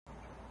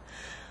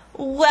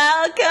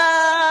Welcome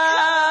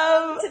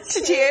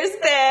to Cheers,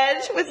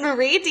 Bitch with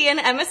Marie, D, and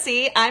Emma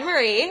C. I'm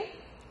Marie.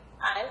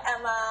 I'm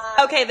Emma.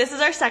 Okay, this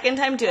is our second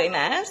time doing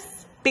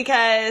this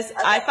because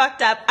I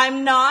fucked up.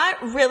 I'm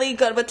not really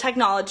good with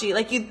technology.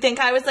 Like, you'd think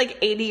I was like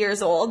 80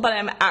 years old, but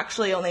I'm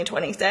actually only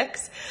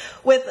 26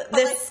 with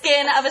the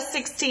skin of a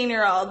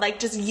 16-year-old, like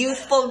just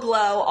youthful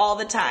glow all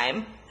the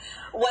time.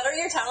 What are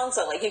your talents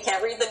though? Like, you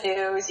can't read the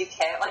news, you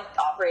can't like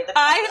operate the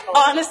I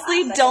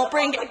honestly don't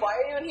bring like, why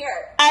are you in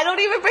here? I don't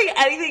even bring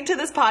anything to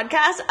this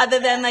podcast other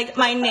than like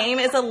my name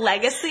is a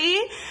legacy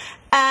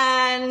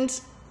and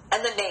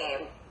the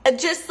name.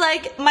 Just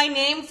like my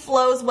name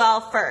flows well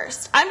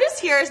first. I'm just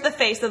here as the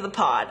face of the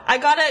pod. I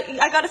got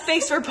a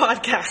face for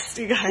podcast,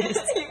 you guys.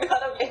 You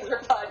got a face for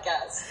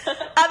podcast.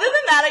 Other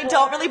than that, I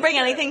don't really bring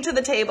anything to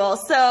the table.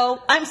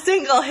 So I'm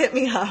single, hit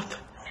me up.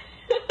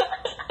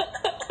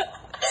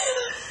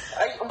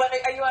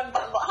 Are you on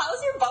Bumble?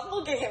 How's your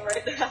Bumble game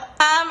right now?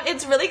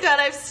 It's really good.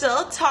 I've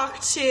still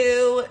talked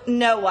to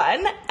no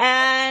one,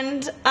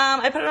 and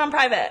I put it on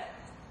private.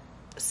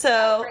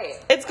 So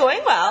it's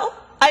going well.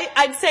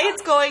 I'd say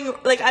it's going,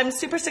 like, I'm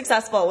super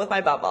successful with my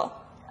Bumble.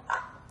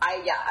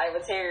 I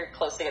would say you're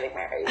close to getting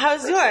married.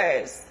 How's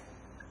yours?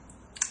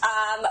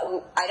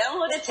 I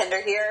downloaded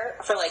Tinder here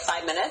for like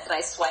 5 minutes, and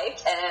I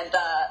swiped, and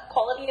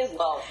quality is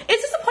low.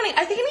 It's disappointing.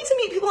 I think I need to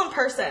meet people in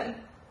person.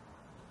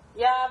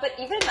 Yeah, but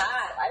even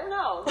that, I don't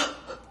know.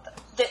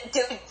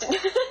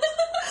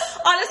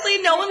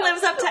 Honestly, no one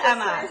lives up to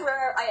Emma.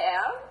 Where I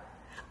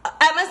am?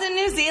 Emma's in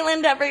New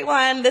Zealand,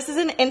 everyone. This is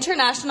an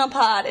international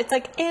pod. It's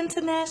like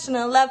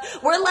international love.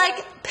 We're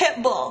like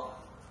Pitbull.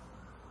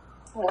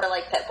 We're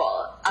like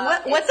Pitbull.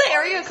 What's the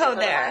area code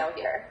there?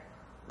 Here.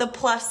 The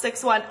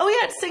 +61. Oh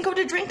yeah, it's Cinco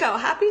de Drinko.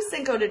 Happy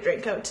Cinco de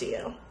Drinko to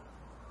you.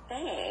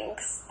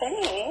 Thanks.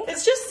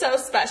 It's just so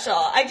special.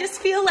 I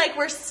just feel like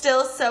we're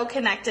still so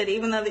connected,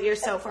 even though that you're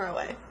so far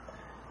away.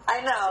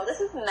 I know. This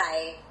is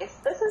nice.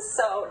 This is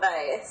so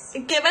nice.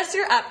 Give us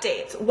your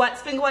updates.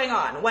 What's been going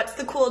on? What's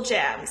the cool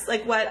jams?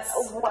 Like, what's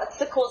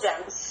the cool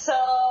jams?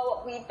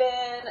 So we've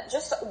been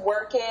just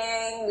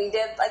working. We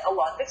did like a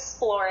lot of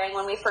exploring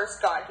when we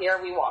first got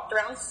here. We walked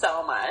around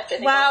so much.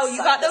 Wow, you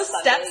got those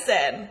steps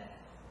in.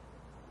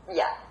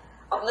 Yeah.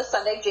 On the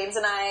Sunday, James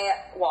and I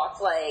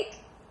walked like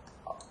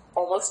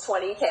almost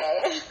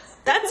 20K.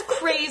 That's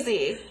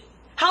crazy.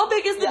 How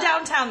big is the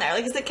downtown there?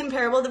 Like, is it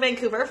comparable to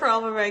Vancouver for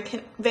all of our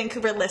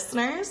Vancouver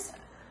listeners?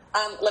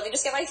 Let me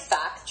just get my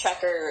fact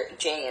checker,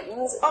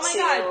 James, God.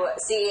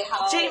 See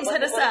how James,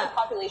 hit us up. The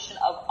population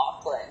of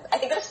Auckland. I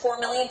think there's 4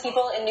 million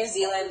people in New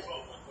Zealand.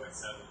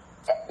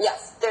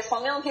 Yes, there's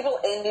 4 million people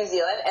in New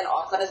Zealand, and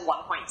Auckland is 1.7.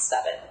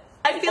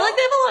 I feel like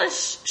they have a lot of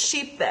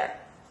sheep there.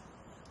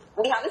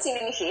 We haven't seen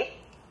any sheep.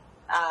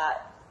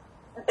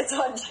 It's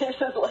on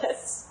James'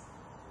 list.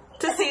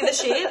 To see the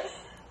sheep?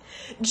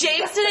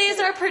 James today is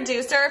our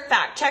producer,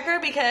 fact checker,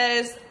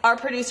 because our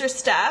producer,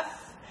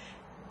 Steph,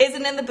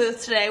 isn't in the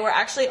booth today. We're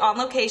actually on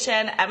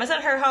location. Emma's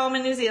at her home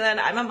in New Zealand.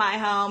 I'm at my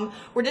home.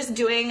 We're just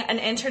doing an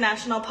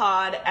international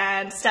pod,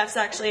 and Steph's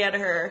actually at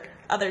her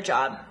other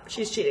job.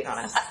 She's cheating on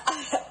us.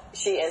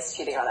 She is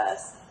cheating on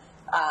us.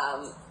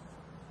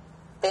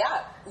 But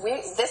yeah,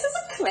 this is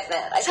a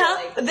commitment. I feel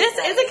like this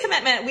is a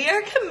commitment. We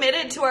are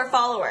committed to our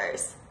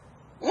followers.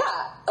 Yeah,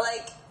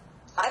 like,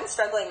 I'm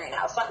struggling right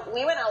now. So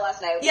we went out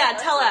last night. Yeah,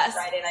 tell us.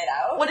 Friday night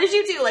out. What did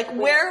you do? Like,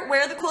 where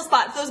are the cool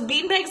spots? Those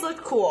beanbags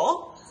look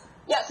cool.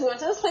 Yeah, so we went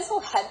to this place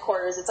called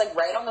Headquarters. It's like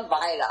right on the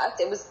viaduct.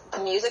 The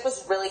music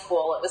was really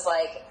cool. It was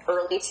like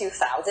early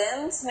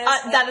 2000s.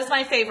 That is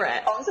my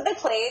favorite. Also, they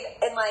played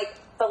in like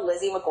the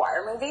Lizzie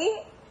McGuire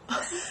movie.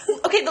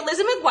 Okay, the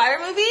Lizzie McGuire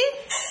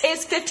movie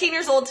is 15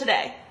 years old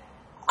today.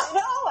 I know,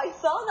 I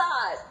saw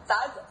that.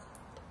 That's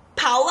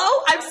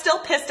Paolo? I'm still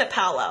pissed at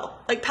Paolo.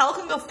 Like, Paolo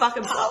can go fuck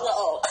himself.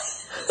 Paolo.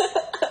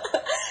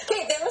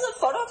 Okay, there was a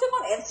photo of him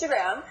on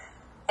Instagram,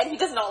 and he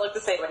does not look the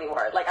same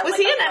anymore. Like, was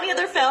he in any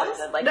other films?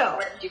 Like, no.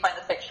 Where did you find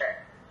the picture?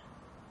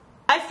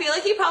 I feel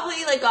like he probably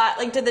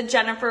did the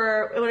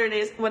Jennifer,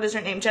 what is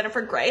her name?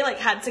 Jennifer Grey, like,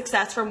 had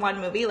success from one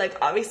movie, like,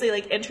 obviously,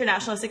 like,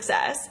 international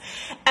success.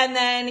 And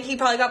then he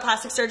probably got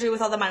plastic surgery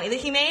with all the money that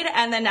he made,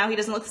 and then now he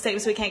doesn't look the same,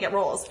 so he can't get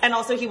roles. And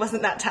also, he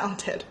wasn't that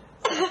talented.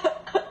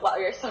 Wow,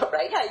 you're so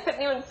right. Yeah, you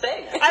couldn't even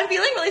sing. I'm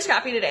feeling really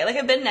scrappy today. Like,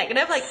 I've been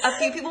negative. Like, a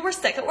few people were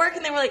sick at work,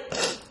 and they were like,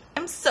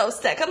 I'm so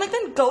sick. I'm like,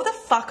 then go the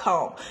fuck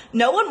home.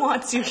 No one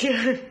wants you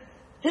here.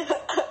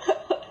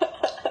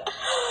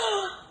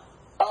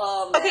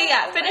 Okay,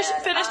 yeah, finish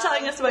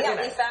telling us about your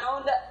night. We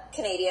found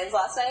Canadians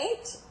last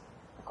night.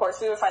 Of course,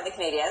 we would find the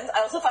Canadians.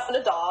 I also found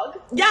a dog.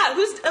 Yeah,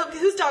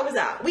 whose dog was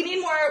that? We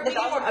need more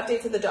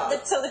updates of the dog.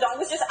 So the dog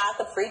was just at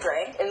the free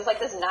drink. It was like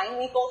this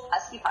 9-week-old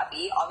husky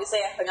puppy. Obviously,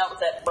 I hung out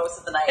with it most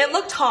of the night. It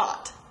looked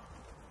hot.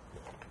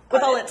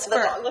 With all its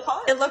fur. The dog looked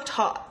hot? It looked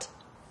hot.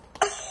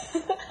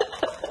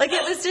 Like,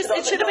 it was just,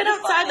 it should have been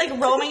outside, like,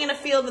 roaming in a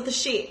field with the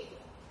sheep.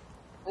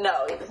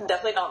 No, he was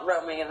definitely not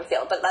roaming in the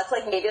field, but that's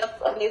like maybe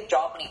his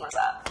job when he was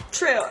up.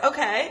 True.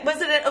 Okay.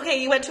 Was it okay?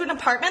 You went to an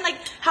apartment. Like,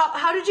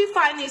 how did you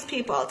find these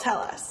people? Tell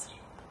us.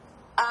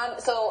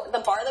 So the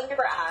bar that we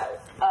were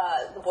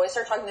at, the boys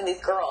start talking to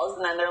these girls,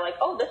 and then they're like,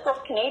 oh, this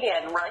girl's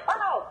Canadian. And we're like,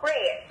 wow,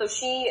 great. So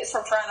she's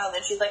from Toronto, and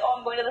then she's like, oh,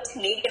 I'm going to this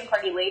Canadian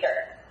party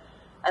later.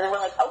 And then we're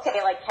like,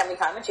 okay, like, can we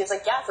come? And she was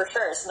like, yeah, for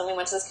sure. So then we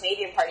went to this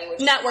Canadian party, which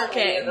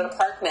networking. was an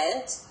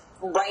apartment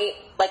right,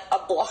 like, a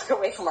block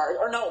away from ours.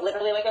 Or no,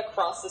 literally, like,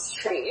 across the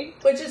street.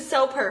 Which is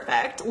so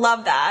perfect.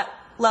 Love that.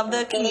 Love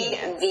the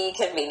convenience. The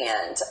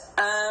convenient.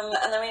 And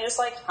then we just,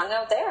 like, hung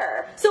out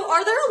there. So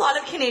are there a lot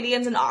of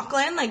Canadians in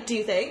Auckland? Like, do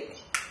you think?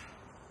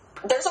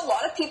 There's a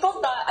lot of people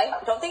that I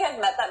don't think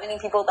I've met that many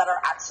people that are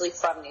actually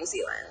from New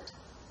Zealand.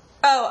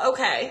 Oh,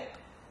 okay.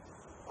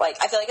 Like,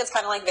 I feel like it's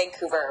kind of like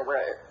Vancouver,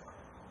 where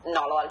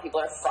not a lot of people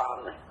are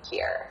from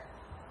here.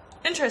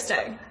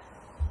 Interesting.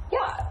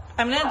 Yeah.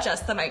 I'm going to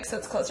adjust the mic so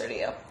it's closer to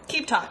you.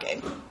 Keep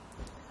talking.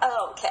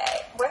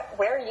 Okay.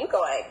 Where are you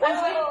going?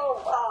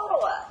 Whoa.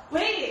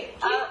 Wait.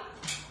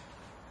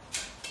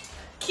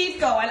 Keep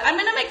going. I'm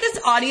going to make this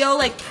audio,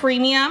 like,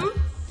 premium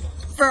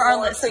for our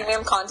listeners.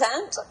 Premium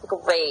content?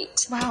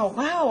 Great.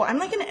 Wow. I'm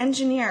like an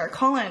engineer.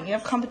 Colin, you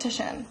have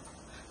competition.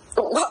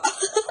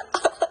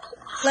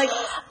 Like,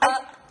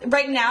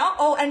 right now?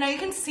 Oh, and now you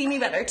can see me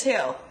better,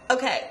 too.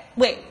 Okay.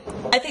 Wait.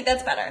 I think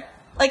that's better.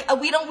 Like,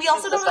 we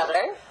also don't have...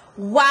 better?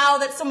 Wow,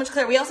 that's so much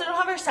clearer. We also don't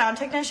have our sound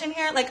technician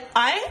here. Like,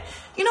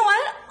 you know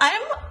what?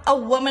 I'm a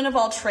woman of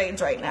all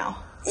trades right now.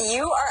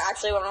 You are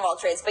actually a woman of all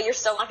trades, but you're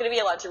still not going to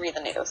be allowed to read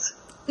the news.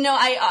 No,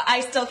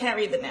 I still can't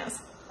read the news.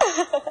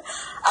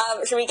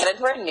 Should we get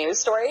into our news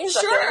stories?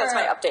 Sure. I feel like that's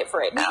my update for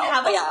right now.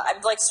 Yeah,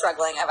 I'm like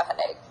struggling. I have a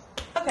headache.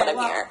 Okay, but I'm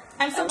here.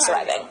 I'm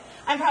surviving.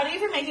 I'm proud of you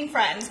for making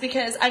friends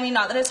because, I mean,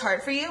 not that it's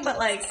hard for you, but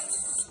like, it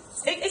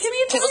can be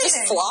intimidating. People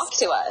just flock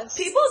to us.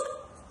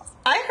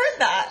 I heard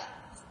that.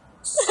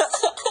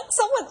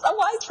 A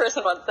wise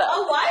person once said.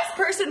 A wise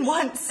person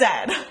once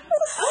said.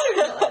 I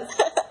didn't realize.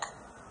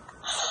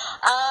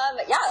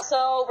 Yeah,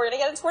 so we're going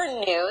to get into our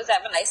news. I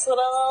have a nice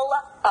little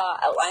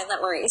outline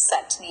that Marie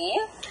sent me.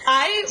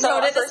 I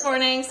wrote it this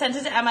morning, sent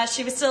it to Emma.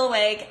 She was still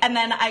awake. And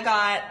then I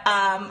got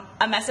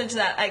a message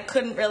that I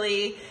couldn't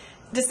really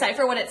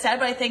decipher what it said,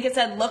 but I think it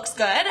said, looks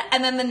good.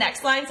 And then the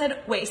next line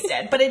said,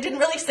 wasted. But it didn't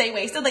really say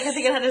wasted. Like, I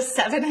think it had a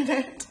 7 in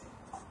it.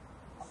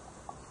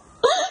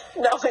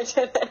 No, I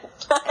didn't.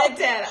 I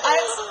did.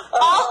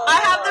 I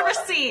have the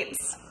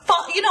receipts.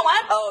 You know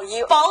what?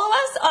 Follow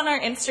us on our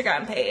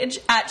Instagram page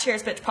at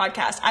Cheers Bitch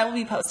Podcast. I will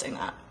be posting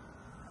that.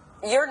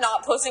 You're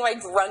not posting my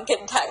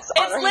drunken text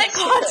on It's lit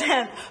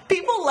content.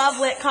 People love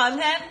lit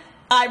content.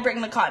 I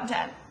bring the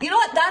content. You know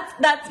what?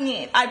 That's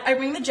me. I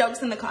bring the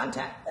jokes and the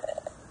content.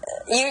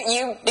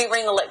 You do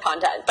bring the lit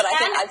content, but I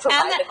think I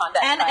provide the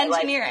content. And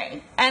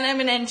engineering. And I'm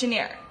an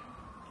engineer.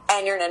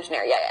 And you're an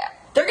engineer, yeah.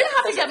 They're going to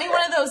have to get me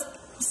one of those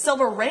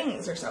silver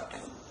rings or something.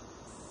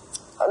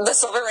 The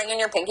silver ring in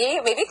your pinky?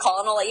 Maybe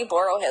Colin will let you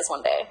borrow his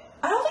one day.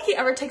 I don't think he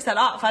ever takes that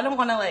off. I don't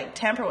want to, like,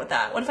 tamper with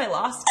that. What if I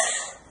lost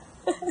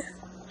it?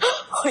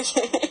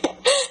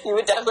 You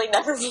would definitely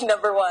never be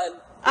number one.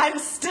 I'm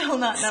still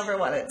not number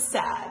one. It's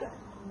sad.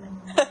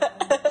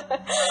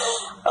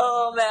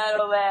 Oh, man.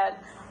 Man.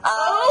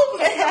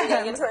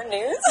 Getting into our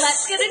news?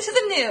 Let's get into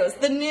the news.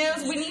 The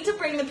news, we need to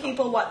bring the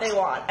people what they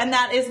want. And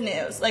that is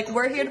news. Like,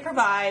 we're here to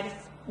provide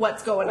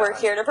what's going on. We're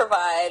here to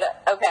provide.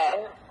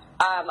 Okay.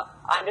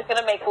 I'm just going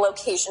to make a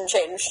location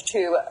change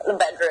to the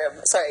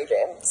bedroom. Sorry,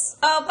 James.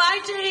 Oh, bye,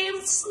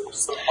 James.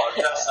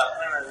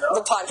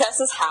 The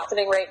podcast is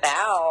happening right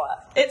now.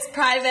 It's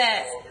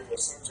private.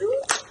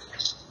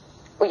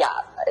 Well, yeah,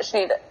 I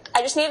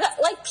just need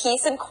like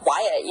peace and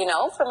quiet, you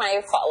know, for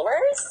my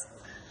followers.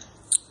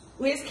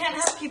 We just can't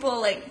have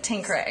people like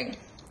tinkering,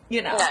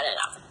 you know. No.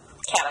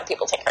 Can't have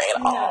people tinkering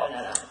at all.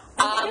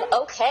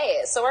 No.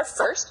 Okay, so our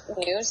first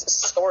news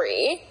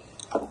story.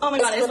 Oh my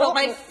god, it's one of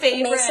my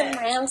favorite. Mason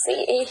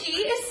Ramsey.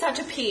 He is such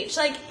a peach.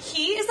 Like,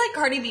 he is like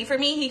Cardi B for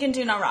me. He can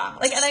do no wrong.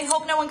 Like, and I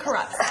hope no one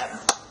corrupts him.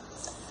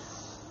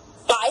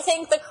 I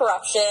think the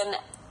corruption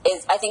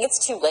is, I think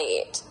it's too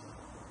late.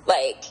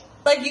 Like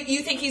you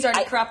think he's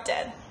already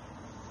corrupted?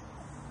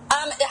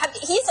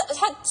 He's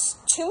had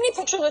too many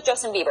pictures with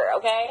Justin Bieber,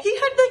 okay? He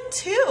had like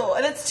 2,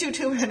 and it's too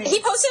many.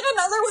 He posted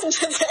another one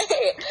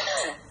today.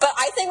 But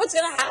I think what's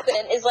going to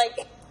happen is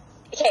like,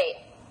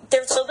 okay,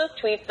 there's still those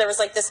tweets. There was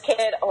like this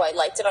kid. Oh, I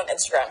liked it on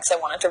Instagram because I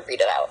wanted to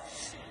read it out.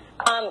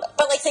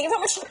 But like, think of how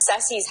much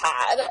success he's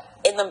had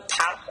in the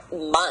past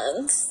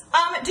months.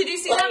 Did you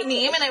see that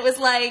meme? And it was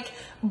like,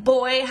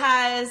 boy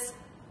has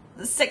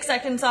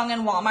 6-second song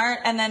in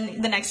Walmart, and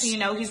then the next thing you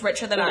know, he's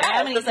richer than I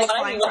am, and he's like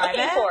flying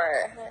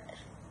private.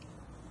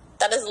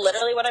 That is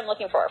literally what I'm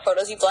looking for.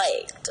 Photos you've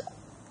liked.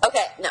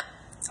 Okay, no.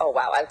 Oh,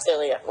 wow. I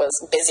clearly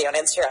was busy on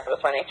Instagram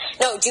this morning.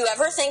 No, do you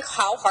ever think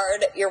how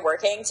hard you're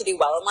working to do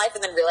well in life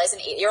and then realize an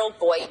 8-year-old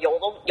boy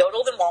yodeled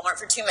in Walmart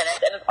for 2 minutes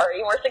and is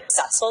already more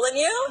successful than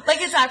you? Like,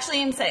 it's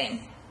actually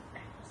insane.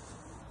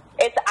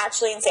 It's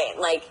actually insane.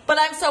 Like, but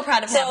I'm so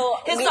proud of him.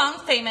 His song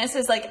Famous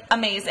is, like,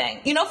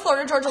 amazing. You know,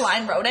 Florida Georgia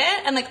Line wrote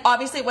it, and, like,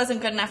 obviously it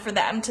wasn't good enough for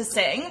them to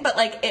sing, but,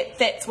 like, it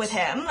fits with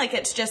him. Like,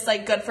 it's just,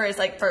 like, good for his,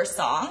 like, first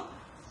song.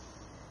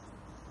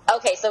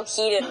 Okay, so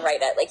he didn't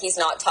write it. Like, he's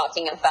not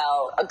talking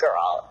about a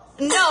girl.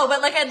 No,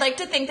 but, like, I'd like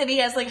to think that he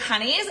has, like,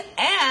 honeys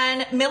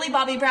and Millie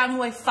Bobby Brown,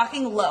 who I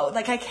fucking loathe.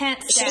 Like, I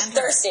can't stand She's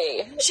her.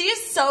 thirsty. She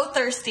is so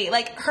thirsty.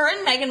 Like, her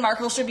and Meghan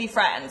Markle should be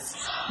friends.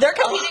 They're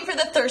competing for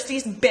the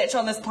thirstiest bitch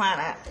on this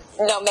planet.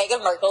 No,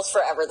 Meghan Markle's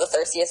forever the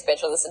thirstiest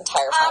bitch on this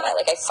entire planet.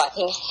 Like, I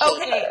fucking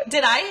hate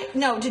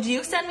her. Did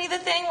you send me the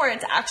thing where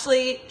it's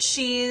actually,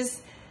 she's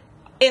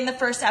in the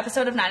first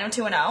episode of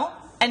 90210,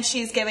 and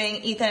she's giving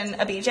Ethan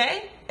a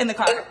BJ in the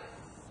car?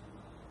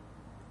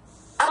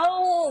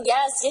 Oh,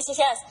 yes.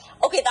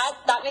 Okay,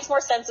 that makes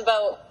more sense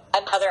about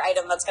another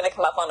item that's going to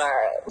come up on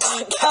our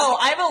podcast. Oh,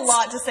 I have a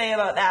lot to say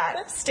about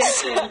that. Stay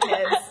tuned,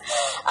 kids.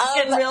 It's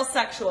getting real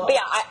sexual. But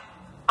yeah,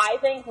 I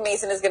think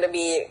Mason is going to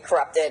be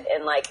corrupted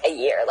in, like, a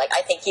year. Like,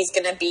 I think he's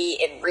going to be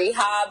in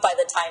rehab by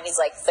the time he's,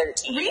 like,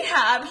 13.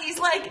 Rehab? He's,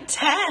 like,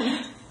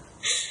 10.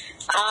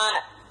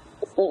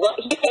 Well,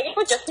 he's hanging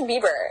with Justin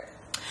Bieber.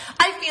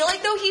 I feel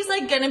like, though, he's,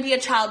 like, gonna be a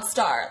child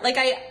star. Like,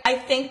 I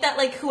think that,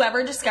 like,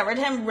 whoever discovered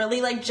him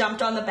really, like,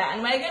 jumped on the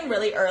bandwagon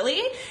really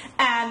early,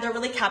 and they're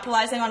really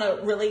capitalizing on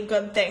a really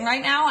good thing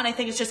right now, and I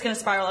think it's just gonna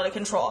spiral out of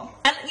control.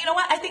 And you know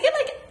what? I think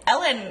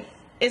Ellen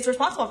is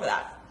responsible for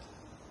that.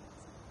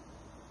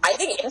 I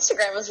think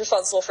Instagram is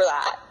responsible for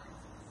that.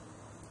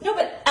 No,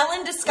 but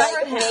Ellen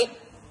discovered him.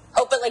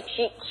 But, like,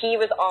 he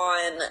was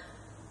on...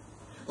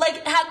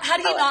 Like, how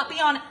do you not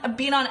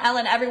being on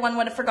Ellen, everyone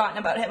would have forgotten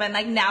about him, and,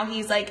 like, now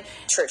he's, like...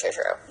 True.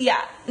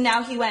 Yeah,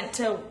 now he went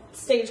to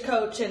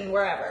Stagecoach and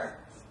wherever.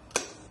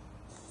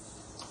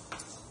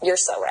 You're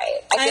so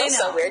right. I feel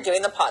so weird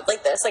doing the pod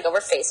like this, like, over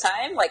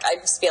FaceTime. Like, I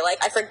just feel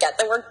like I forget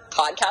that we're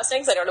podcasting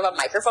because I don't have a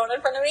microphone in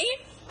front of me.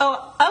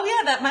 Oh,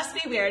 yeah, that must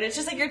be weird. It's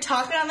just like you're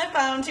talking on the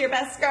phone to your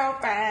best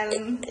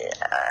girlfriend.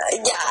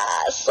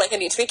 Yes. Like, I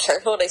need to be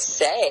careful what I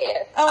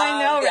say. Oh,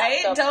 I know,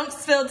 right? So... Don't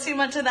spill too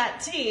much of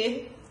that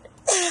tea.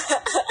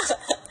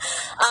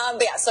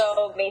 But yeah,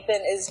 so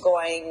Mason is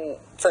going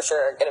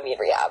to be in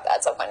rehab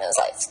at some point in his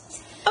life.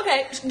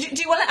 Okay,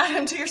 do you want to add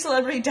him to your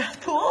celebrity death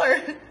pool, or?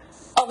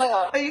 Oh my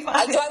god. Are you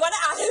fine? Do I want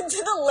to add him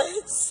to the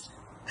list?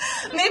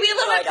 Maybe a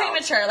little bit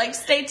premature, like,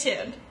 stay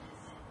tuned.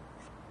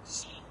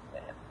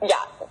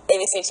 Yeah,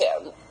 maybe stay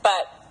tuned.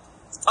 But,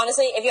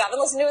 honestly, if you haven't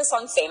listened to his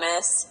song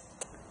Famous...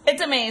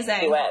 It's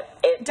amazing. Do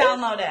it.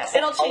 Download it.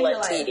 It'll change your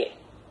life.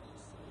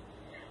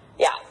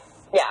 Yeah.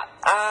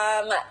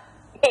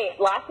 Hey,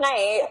 last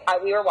night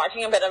we were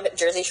watching a bit of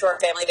Jersey Shore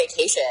Family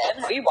Vacation.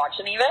 Have you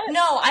watched any of it?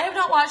 No, I have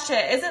not watched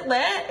it. Is it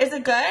lit? Is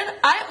it good?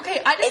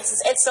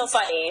 It's so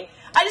funny.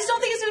 I just don't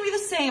think it's gonna be the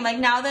same. Like,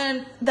 now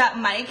that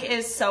Mike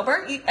is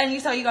sober, and you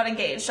saw you got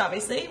engaged,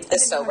 obviously.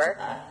 Is sober?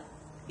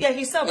 Yeah,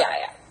 he's sober.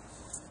 Yeah.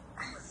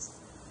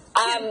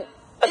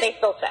 But they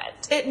still send.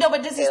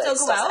 But does he still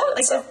go out?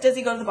 Like, does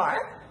he go to the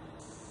bar?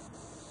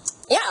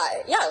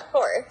 Yeah, of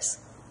course.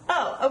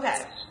 Oh,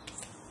 okay.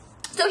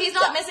 So he's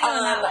not missing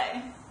on that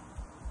way.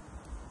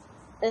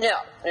 No.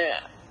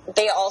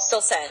 They all still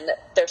send.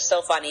 They're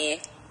still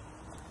funny.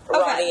 Okay.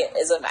 Ronnie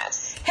is a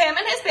mess. Him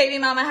and his baby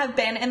mama have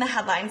been in the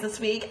headlines this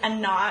week,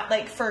 and not,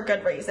 like, for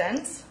good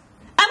reasons.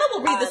 Emma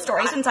will read the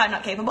story since I'm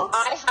not capable.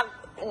 I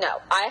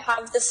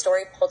have the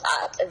story pulled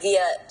up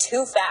via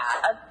Too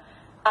Fab.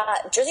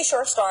 Jersey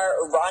Shore star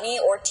Ronnie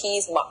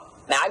Ortiz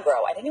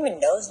Magro, I didn't even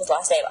know this was his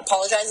last name,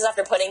 apologizes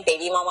after putting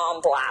baby mama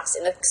on blast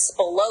in an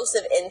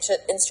explosive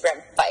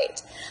Instagram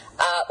fight.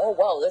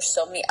 There's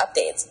so many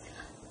updates.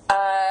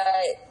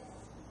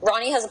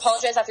 Ronnie has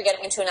apologized after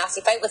getting into a nasty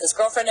fight with his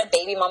girlfriend and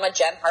baby mama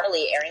Jen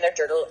Harley, airing their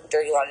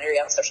dirty laundry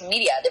on social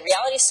media. The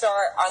reality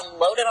star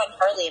unloaded on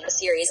Harley in a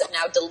series of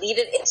now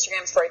deleted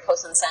Instagram story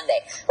posts on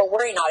Sunday. But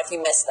worry not if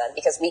you missed them,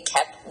 because we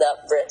kept the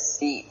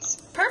receipts.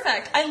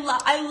 Perfect.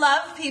 I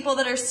love people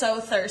that are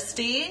so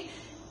thirsty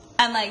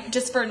and, like,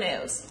 just for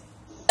news.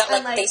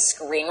 That, like, they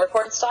screen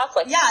record stuff.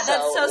 Like, yeah,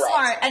 that's so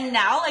smart. And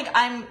now, like,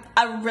 I'm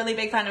a really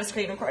big fan of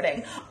screen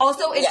recording.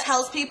 Also, it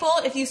tells people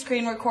if you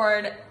screen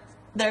record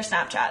their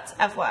Snapchats.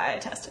 FYI, I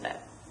tested it.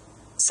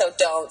 So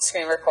don't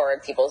screen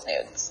record people's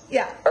nudes.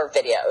 Yeah. Or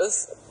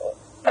videos.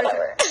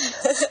 Whatever.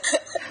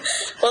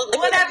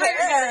 Whatever.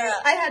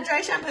 I had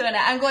dry shampoo in it.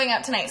 I'm going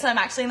out tonight, so I'm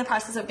actually in the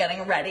process of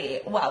getting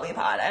ready while we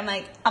pod. I'm,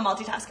 like, a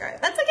multitasker.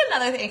 That's, like,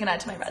 another thing you can add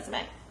to my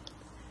resume.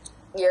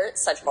 You're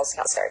such a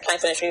multitasker. Can I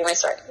finish reading my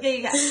story? Yeah,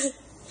 you can.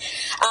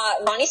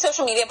 Ronnie's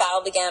social media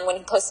battle began when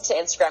he posted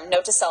to Instagram,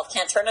 note to self,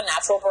 can't turn a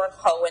natural-born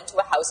hoe into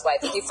a housewife.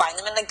 If you find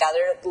them in the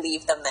gutter,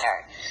 leave them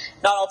there.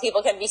 Not all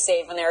people can be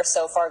saved when they are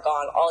so far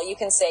gone. All you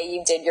can say,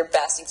 you did your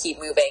best and keep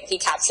moving. He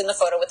captioned the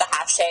photo with the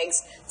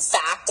hashtags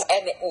fact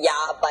and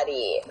yeah,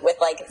 buddy, with,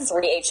 like,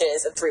 3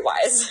 H's and 3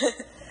 Y's.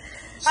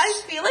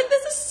 I feel like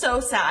this is so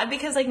sad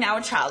because, like, now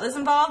a child is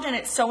involved and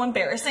it's so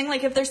embarrassing.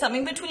 Like, if there's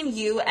something between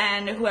you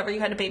and whoever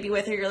you had a baby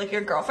with, or your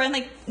girlfriend,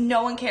 like,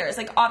 no one cares.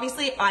 Like,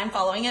 obviously I'm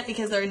following it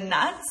because they're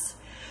nuts,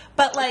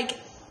 but, like,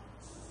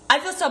 I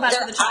feel so bad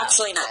for the child. They're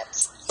actually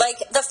nuts. Like,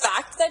 the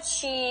fact that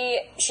she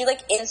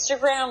like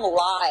Instagram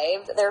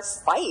lived their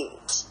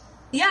fight.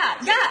 Yeah,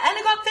 and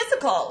it got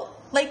physical.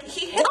 Like,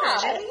 he hit her,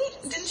 didn't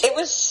he? It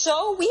was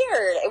so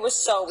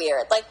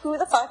weird. Like, who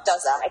the fuck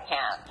does that? I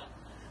can't.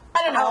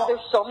 I don't know.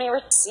 There's so many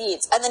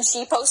receipts. And then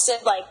she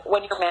posted, like,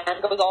 when your man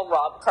goes all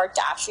Rob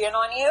Kardashian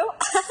on you.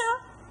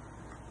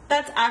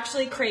 That's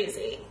actually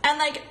crazy. And,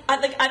 like,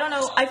 I don't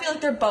know. I feel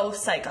like they're both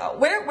psycho.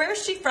 Where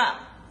is she from?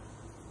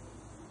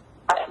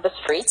 The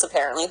streets,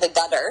 apparently. The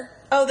gutter.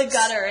 Oh, the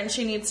gutter, and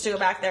she needs to go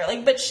back there.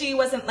 Like, but she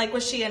wasn't, like,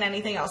 was she in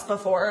anything else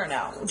before, or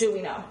no? Do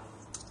we know?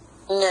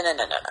 No.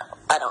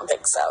 I don't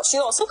think so. She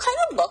also kind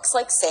of looks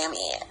like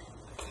Sammy.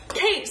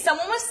 Hey,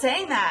 someone was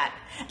saying that.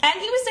 And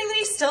he was saying that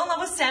he's still in love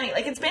with Sammy.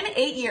 Like, it's been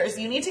 8 years.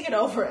 You need to get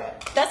over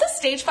it. That's a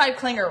stage 5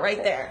 clinger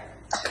right there.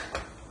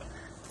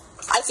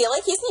 I feel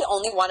like he's the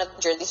only one of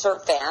the Jersey Shore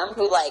fam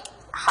who, like,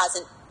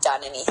 hasn't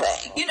done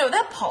anything. You know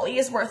that Polly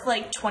is worth,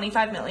 like,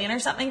 $25 million or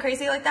something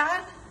crazy like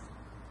that?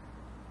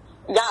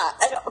 Yeah.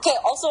 And, okay,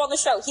 also on the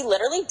show, he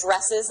literally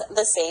dresses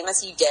the same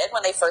as he did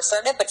when they first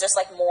started, but just,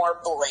 like, more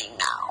bling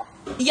now.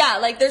 Yeah,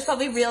 like, there's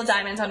probably real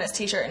diamonds on his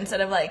t-shirt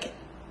instead of, like,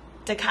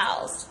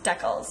 decals,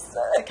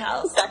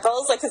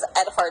 like his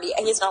Ed Hardy.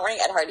 And he's not wearing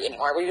Ed Hardy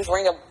anymore, but he was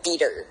wearing a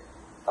beater.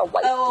 A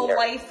white beater. Oh,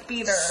 wife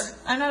beater.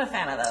 I'm not a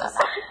fan of those.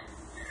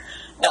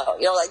 No,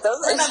 you don't like those?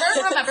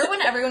 Remember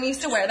when everyone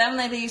used to wear them?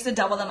 Like, they used to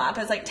double them up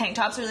as, like, tank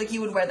tops, or, like,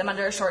 you would wear them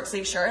under a short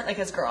sleeve shirt, like,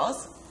 as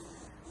girls?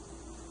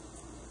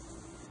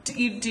 Do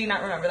you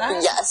not remember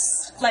that?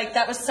 Yes. Like,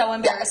 that was so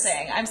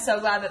embarrassing. Yes. I'm so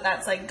glad that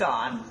that's, like,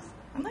 gone.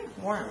 I'm, like,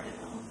 warm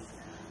right now.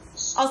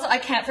 Also, I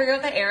can't figure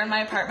out the air in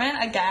my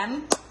apartment.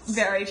 Again,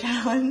 very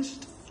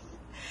challenged.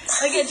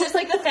 Like, it's just,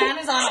 like, the fan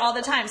is on all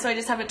the time, so I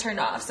just have it turned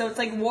off. So it's,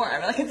 like,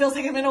 warm. Like, it feels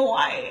like I'm in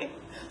Hawaii.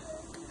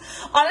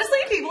 Honestly,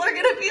 people are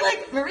gonna be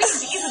like,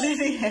 Marie's an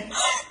idiot.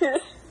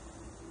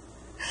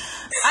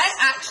 I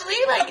actually,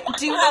 like,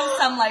 do have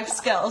some life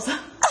skills.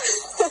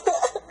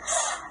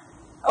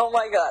 Oh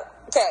my god.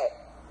 Okay.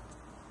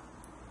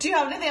 Do you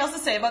have anything else to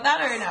say about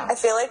that, or no? I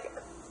feel like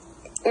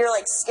you're,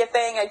 like,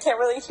 skipping. I can't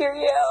really hear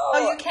you.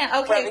 Oh, you can't?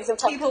 Okay.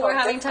 People were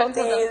having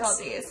technical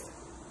difficulties.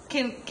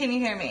 Can you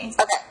hear me?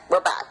 Okay,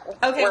 we're back.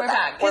 Okay, we're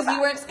back. Because you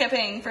weren't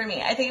skipping for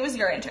me. I think it was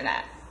your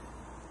internet.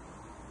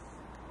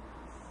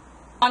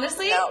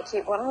 Honestly? No, do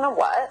you want to know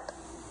what?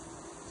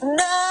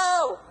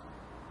 No!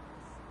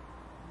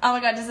 Oh my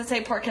god, does it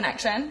say poor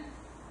connection?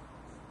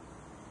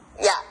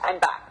 Yeah, I'm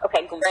back.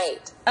 Okay,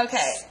 great.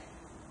 Okay.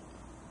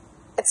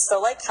 It's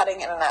still, like,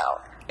 cutting in and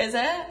out. Is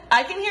it?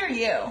 I can hear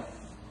you.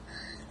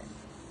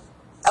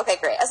 Okay,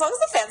 great. As long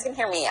as the fans can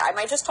hear me, I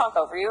might just talk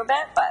over you a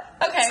bit,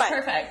 but okay,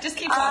 perfect. Just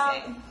keep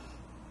talking.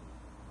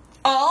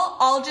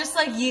 I'll just,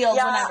 like, yield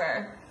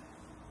whenever.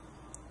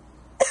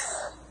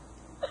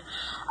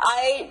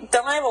 I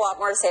don't have a lot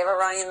more to say about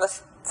Ronnie and the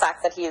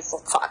fact that he's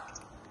fucked.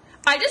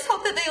 I just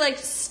hope that they, like,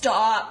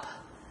 stop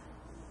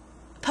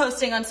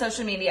posting on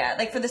social media,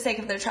 like, for the sake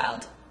of their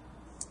child.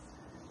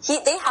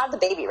 They had the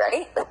baby,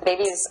 right? The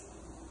baby is...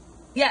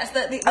 Yes,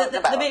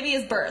 the baby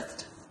is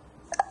birthed.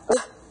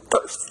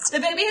 Birthed. The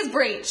baby is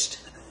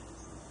breached.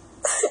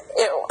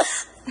 Ew.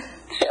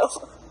 Ew.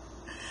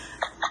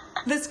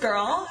 This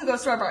girl who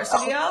goes to our bar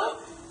studio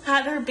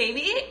had her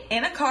baby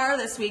in a car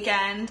this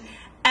weekend.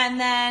 And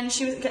then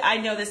she was, I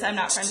know this, I'm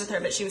not friends with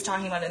her, but she was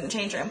talking about it in the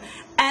change room.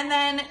 And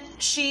then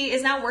she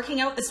is now working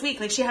out this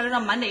week. Like, she had it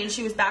on Monday and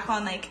she was back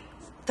on, like,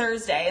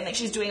 Thursday. And, like,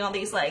 she's doing all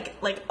these, like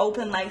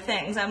open leg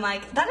things. I'm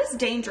like, that is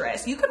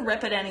dangerous. You could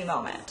rip at any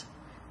moment.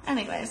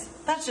 Anyways,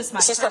 that's just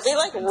my... She's probably,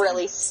 like,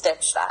 really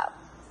stitched up.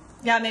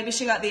 Yeah, maybe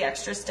she got the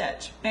extra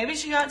stitch. Maybe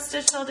she got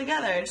stitched all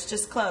together. It's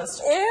just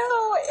closed.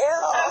 Ew.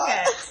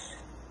 Okay.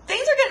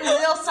 Things are getting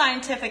real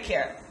scientific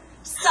here.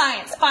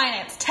 Science,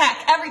 finance,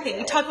 tech, everything.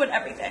 We talk about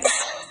everything.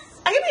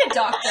 I could be a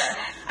doctor.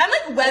 I'm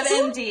like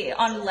WebMD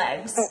on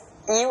legs.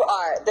 You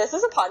are. This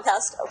is a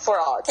podcast for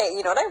all. Okay,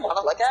 you know what I want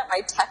to look at?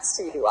 My text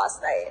to you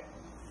last night.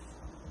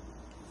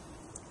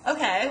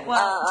 Okay,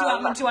 well, do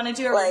you want to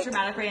do a really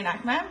dramatic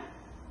reenactment?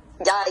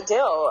 Yeah, I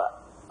do.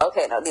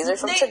 Okay, no, these are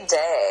from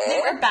today.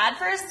 They were bad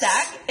for a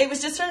sec. It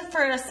was just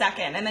for a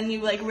second, and then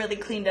you, like, really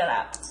cleaned it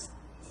up.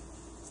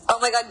 Oh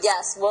my god,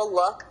 yes. Well,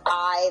 look,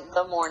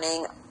 the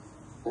morning...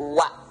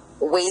 What?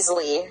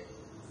 Weasley.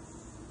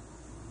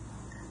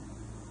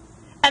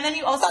 And then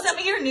you also sent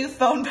me your new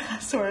phone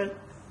password.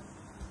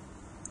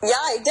 Yeah,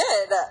 I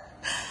did.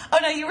 Oh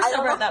no, you were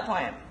sober at that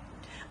point.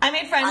 I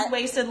made friends,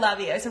 wasted, love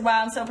you. I said,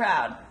 wow, I'm so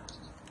proud.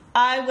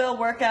 I will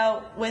work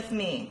out with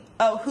me.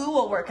 Oh, who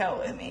will work out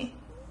with me?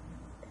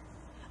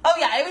 Oh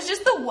yeah, it was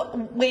just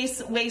the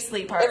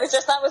Weasley part. It was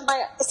just, that was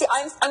my... See,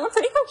 I'm a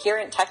pretty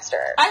coherent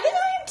texter. I think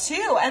I am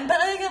too.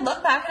 But I can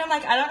look back and I'm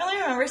like, I don't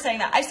really remember saying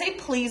that. I say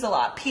please a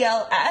lot.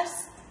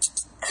 PLS.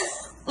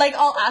 Like,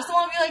 I'll ask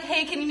someone and be like,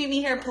 hey, can you meet me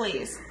here,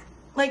 please?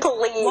 Like,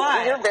 please.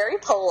 Why? You're very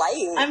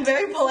polite. I'm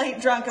very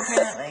polite drunk,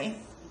 apparently.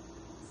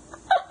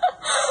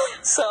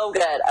 So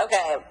good.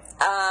 Okay.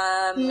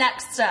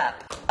 Next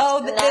up.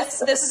 Oh,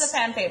 this is a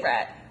fan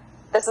favorite.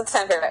 This is a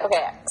fan favorite.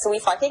 Okay. So we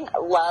fucking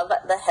love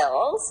The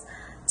Hills.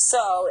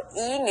 So,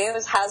 E!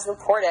 News has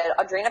reported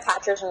Audrina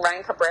Patridge and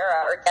Ryan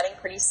Cabrera are getting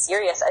pretty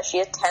serious as she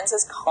attends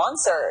his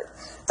concert.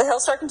 The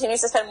Hills star continues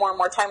to spend more and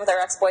more time with her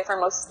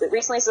ex-boyfriend, most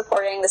recently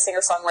supporting the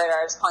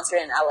singer-songwriter's concert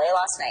in LA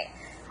last night.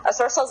 A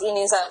source tells E!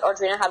 News that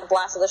Audrina had a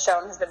blast with the show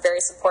and has been very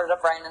supportive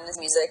of Ryan and his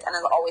music and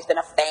has always been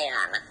a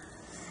fan.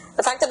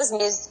 The fact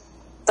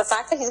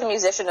that he's a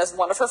musician is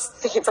one of her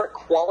favorite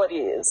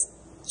qualities.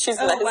 She's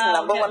his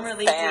number one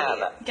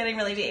fan. Getting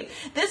really deep.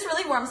 This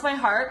really warms my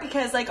heart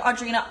because, like,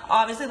 Audrina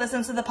obviously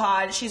listens to the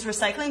pod. She's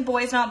recycling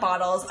boys, not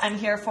bottles. I'm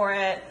here for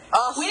it.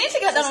 Oh, we need to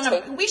get that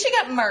on we should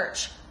get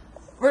merch.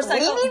 We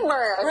need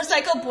merch.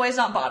 Recycle boys,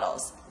 not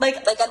bottles. Like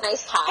a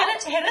nice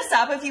hat. Hit us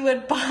up if you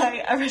would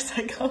buy a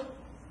recycle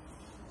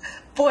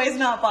boys,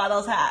 not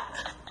bottles hat.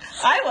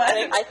 I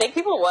would. I think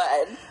people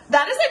would.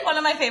 That is, like, one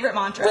of my favorite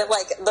mantras. With,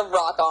 like, the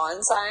rock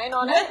on sign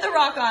on it. With the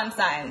rock on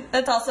sign.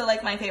 That's also,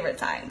 like, my favorite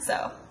sign,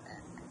 so.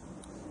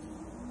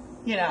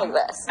 You know. Like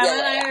this. Emma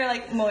and I are,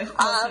 like,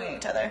 moistening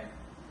each other.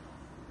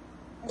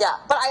 Yeah,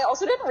 but I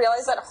also didn't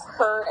realize that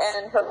her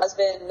and her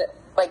husband,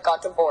 like,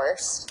 got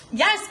divorced.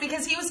 Yes,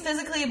 because he was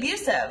physically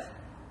abusive.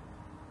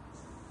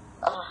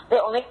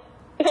 The only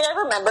thing I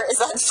remember is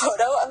that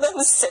photo of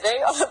them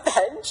sitting on a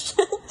bench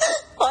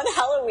on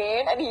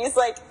Halloween, and he's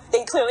like,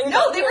 they clearly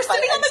no, they were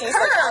sitting on the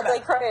curb.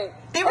 Like, crying.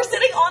 They were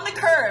sitting on the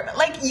curb.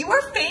 Like, you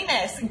are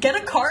famous. Get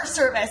a car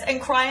service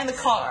and cry in the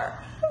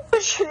car.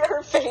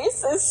 Her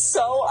face is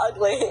so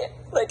ugly.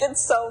 Like,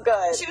 it's so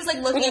good. She was like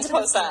looking into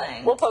post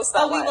that. We'll post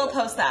that. Oh, we will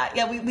post that.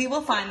 Yeah, we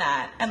will find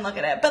that and look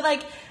at it. But,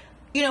 like,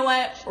 you know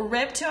what?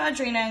 Rip to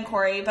Audrina and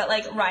Corey, but,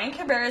 like, Ryan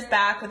Cabrera is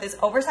back with his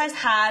oversized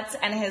hats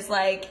and his,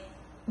 like,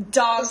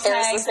 dog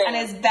tags and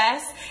his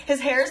vest. His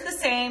hair is the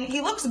same.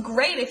 He looks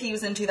great if he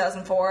was in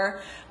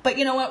 2004. But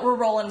you know what? We're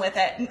rolling with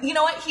it. You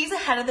know what? He's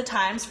ahead of the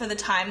times for the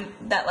time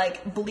that,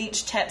 like,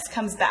 bleach tips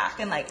comes back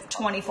in, like,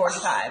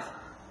 2045.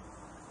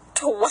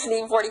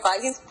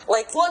 2045. He's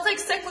like, well, it's like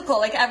cyclical,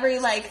 like every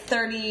like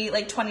 30,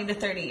 like 20 to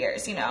 30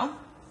 years, you know?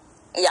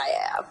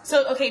 Yeah.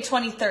 So, okay,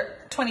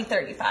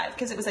 2035,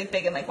 because it was like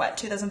big in like what,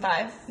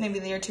 2005? Maybe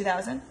the year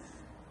 2000?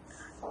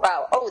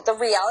 Wow. Oh, the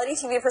reality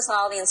TV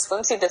personality and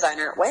swimsuit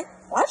designer. Wait,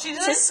 what? She's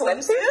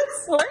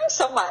swimsuits? Learning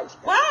so much.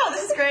 Wow,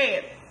 this is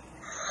great.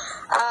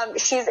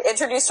 She's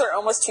introduced her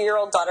almost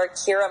 2-year-old daughter,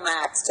 Kira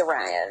Max, to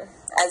Ryan,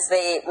 as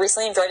they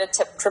recently enjoyed a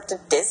trip to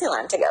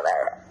Disneyland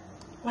together.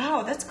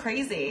 Wow, that's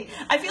crazy.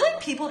 I feel like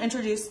people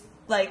introduce,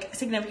 like,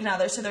 significant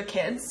others to their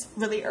kids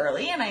really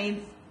early,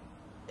 and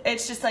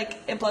it's just,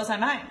 like, it blows my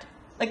mind.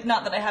 Like,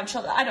 not that I have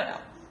children. I don't know.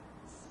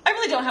 I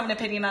really don't have an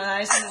opinion on that.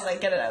 I just want to,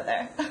 like, get it out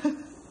there. Those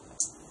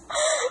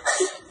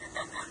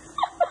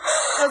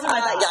are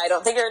my thoughts. Yeah, I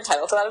don't think you're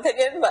entitled to that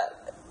opinion,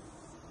 but...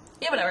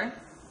 Yeah, whatever.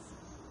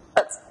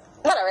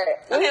 Whatever.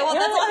 Okay, well,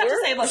 that's all I have to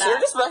say about that. You're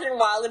just running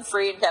wild and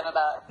free in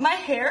Canada. My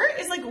hair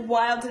is, like,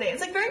 wild today.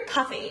 It's, like, very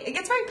puffy. It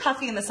gets very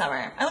puffy in the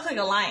summer. I look like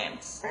a lion.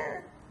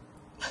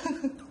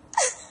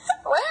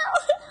 Wow.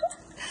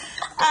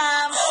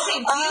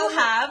 Okay, do you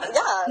have...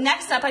 Yeah.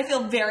 Next up, I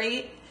feel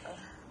very,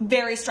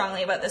 very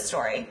strongly about this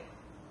story.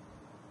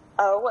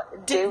 Oh,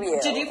 do you?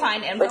 Did you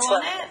find info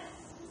on it?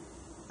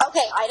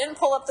 Okay, I didn't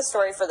pull up the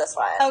story for this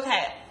one.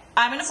 Okay,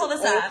 I'm going to pull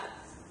this up.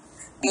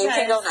 You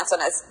can go nuts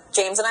on us.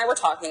 James and I were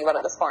talking about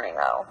it this morning,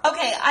 though.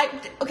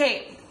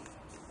 Okay.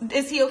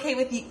 Is he okay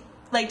with you?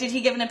 Like, did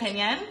he give an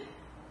opinion?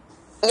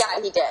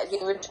 Yeah, he did. He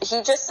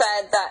just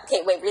said that...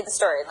 Okay, wait, read the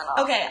story and then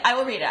I'll... Okay, I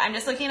will read it. I'm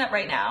just looking it up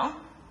right now.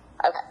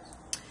 Okay.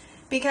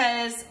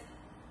 Because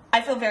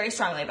I feel very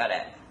strongly about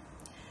it.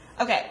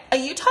 Okay, a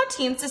Utah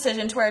teen's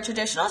decision to wear a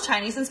traditional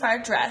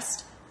Chinese-inspired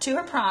dress to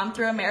her prom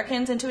threw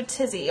Americans into a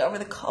tizzy over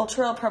the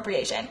cultural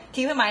appropriation.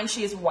 Keep in mind,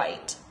 she is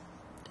white.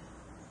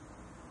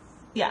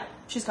 Yeah,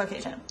 she's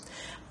Caucasian,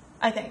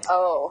 I think.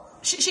 Oh.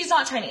 She's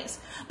not Chinese.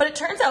 But it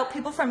turns out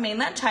people from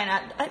mainland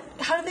China,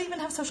 how do they even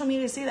have social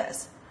media to see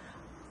this,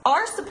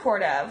 are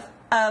supportive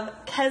of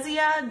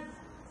Kezia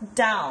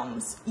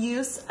Daum's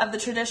use of the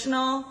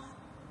traditional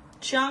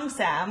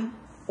cheongsam,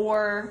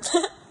 or,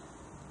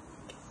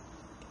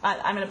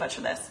 I'm going to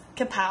butcher this,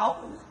 kapow,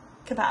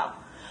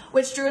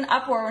 which drew an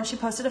uproar when she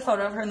posted a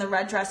photo of her in the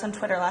red dress on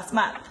Twitter last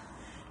month.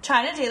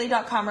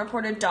 ChinaDaily.com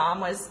reported Daum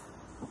was...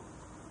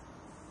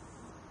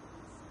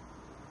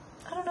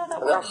 I don't know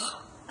that word.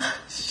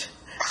 Shit,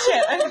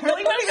 I'm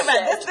really going to go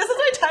back. This is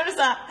my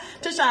time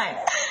to shine.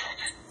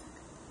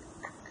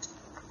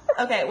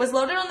 Okay, was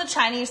loaded on the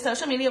Chinese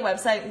social media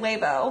website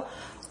Weibo,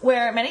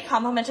 where many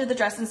complimented the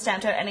dress and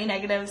stamped out any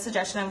negative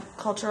suggestion of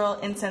cultural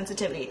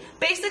insensitivity.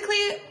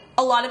 Basically,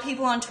 a lot of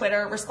people on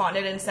Twitter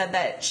responded and said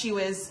that she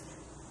was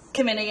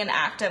committing an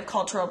act of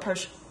cultural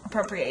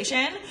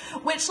appropriation,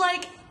 which,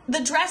 like, the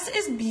dress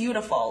is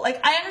beautiful.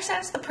 Like, I understand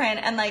it's the print,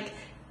 and, like,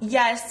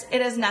 yes,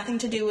 it has nothing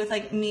to do with,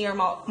 like, me or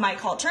my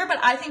culture, but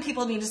I think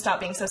people need to stop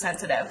being so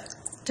sensitive,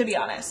 to be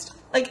honest.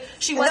 Like,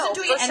 she wasn't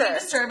doing any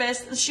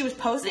disservice. She was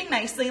posing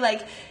nicely.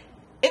 Like,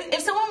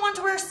 if someone wants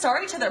to wear a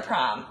sari to their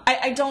prom,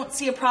 I don't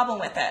see a problem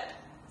with it.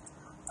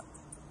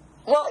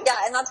 Well, yeah,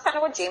 and that's kind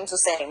of what James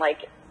was saying.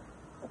 Like,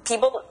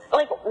 people,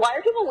 like, why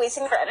are people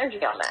wasting their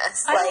energy on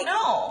this? I don't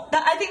know.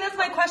 I think that's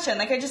my question.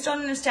 Like, I just don't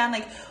understand,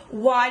 like,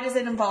 why does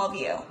it involve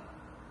you?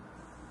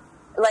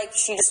 Like,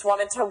 she just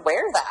wanted to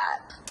wear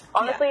that.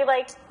 Honestly,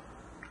 like,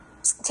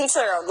 teach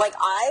their own. Like,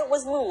 I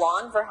was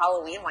Mulan for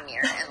Halloween one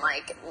year, and,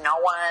 like, no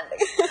one...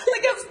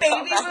 like a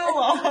baby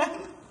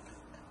Mulan.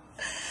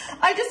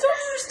 I just don't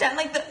understand.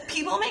 Like, the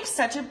people make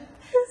such a...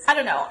 I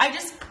don't know. I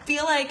just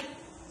feel like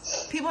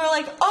people are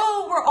like,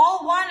 oh, we're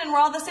all one and we're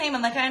all the same.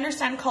 And, like, I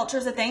understand culture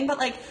is a thing, but,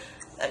 like,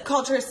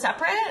 culture is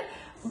separate.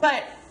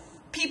 But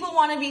people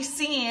want to be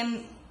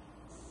seen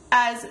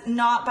as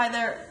not by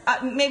their...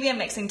 maybe I'm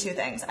mixing two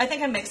things. I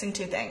think I'm mixing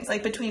two things,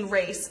 like, between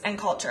race and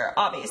culture,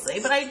 obviously.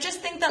 But I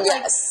just think that,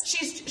 like,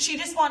 she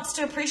just wants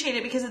to appreciate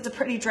it because it's a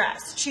pretty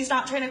dress. She's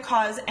not trying to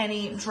cause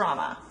any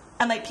drama.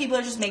 And, like, people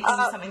are just making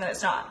something that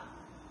it's not.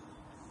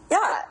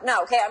 Yeah,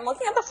 no, okay, I'm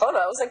looking at the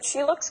photos. Like,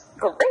 she looks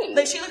great.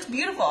 Like, she looks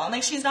beautiful. And,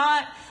 like, she's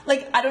not...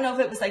 Like, I don't know if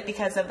it was, like,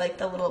 because of, like,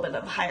 the little bit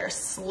of higher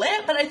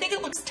slit, but I think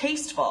it looks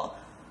tasteful.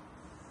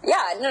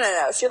 Yeah,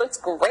 no. She looks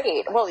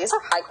great. Well, these are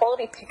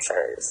high-quality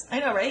pictures. I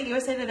know, right?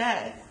 USA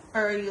Today.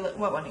 Or are you...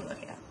 What one are you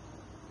looking at?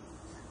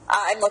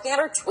 I'm looking at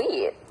her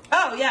tweet.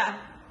 Oh, yeah.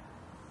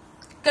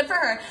 Good for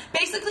her.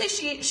 Basically,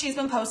 she's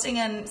been posting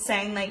and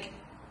saying, like,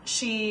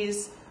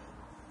 she's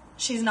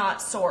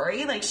not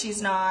sorry. Like,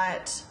 she's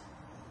not...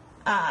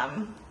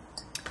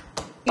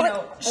 you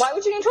know, why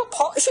would you need to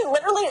apologize? She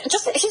literally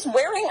she's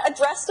wearing a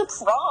dress to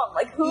prom.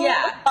 Like, who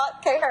the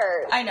fuck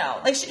cares? I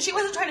know. Like, she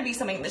wasn't trying to be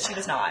something that she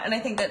was not. And I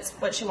think that's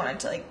what she wanted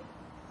to, like,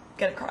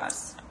 get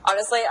across.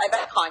 Honestly, I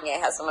bet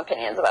Kanye has some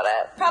opinions about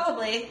it.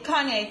 Probably.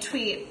 Kanye,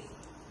 tweet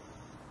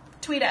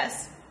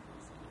us.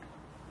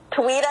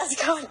 Tweet us,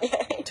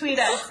 Kanye. Tweet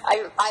us.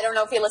 I don't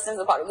know if he listens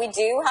to the podcast. We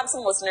do have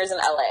some listeners in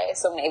LA,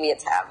 so maybe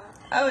it's him.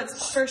 Oh,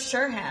 it's for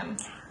sure him.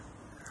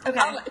 Okay.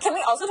 Can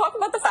we also talk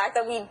about the fact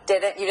that you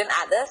didn't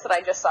add this, but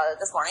I just saw it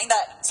this morning,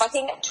 that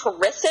fucking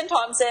Tristan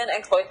Thompson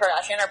and Khloe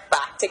Kardashian are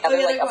back together,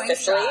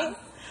 officially?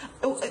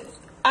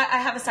 I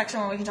have a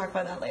section where we can talk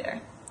about that later.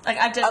 Like,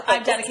 I've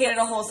dedicated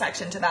a whole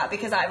section to that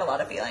because I have a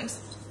lot of feelings.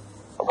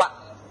 Wow.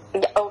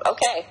 Yeah,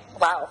 okay.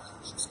 Wow.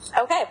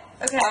 Okay.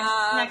 Okay,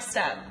 next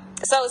step.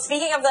 So,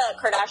 speaking of the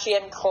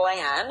Kardashian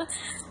clan,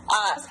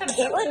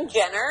 Caitlyn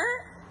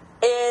Jenner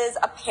is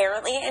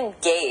apparently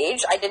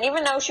engaged. I didn't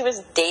even know she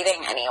was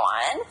dating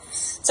anyone.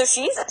 So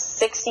she's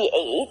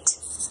 68,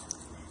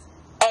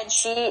 and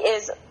she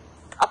is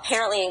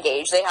apparently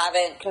engaged. They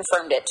haven't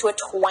confirmed it, to a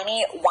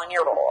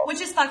 21-year-old. Which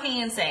is fucking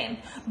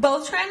insane.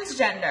 Both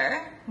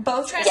transgender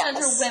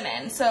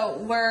women. So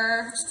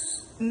we're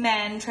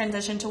men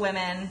transition to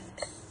women.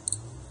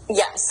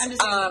 Yes. I'm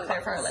just making it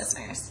clear for our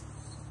listeners.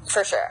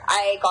 For sure.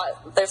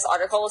 This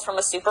article was from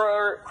a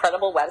super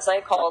credible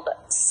website called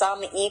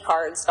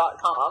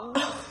someecards.com.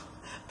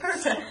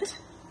 Perfect.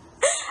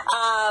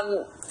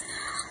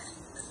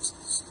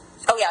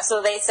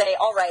 So they say,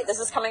 all right, this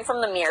is coming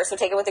from the Mirror, so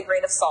take it with a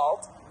grain of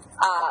salt.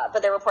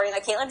 But they're reporting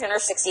that Caitlyn Jenner,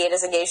 68,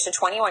 is engaged to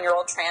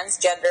 21-year-old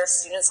transgender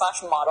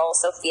student/model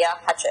Sophia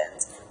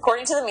Hutchins.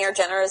 According to the Mirror,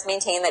 Jenner has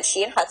maintained that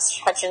she and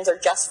Hutchins are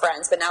just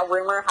friends, but now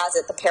rumor has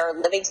it the pair are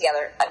living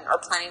together and are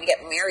planning to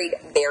get married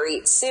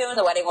very soon.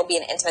 The wedding will be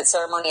an intimate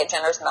ceremony at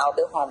Jenner's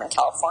Malibu home in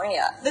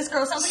California. This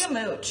girl sounds like a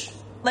mooch.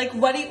 Like,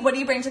 what do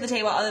you bring to the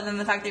table other than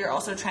the fact that you're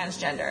also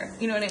transgender?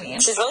 You know what I mean?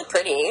 She's really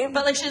pretty.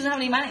 But, like, she doesn't have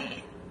any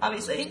money,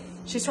 obviously.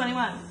 She's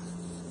 21.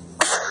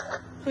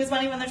 Who's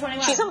money when they're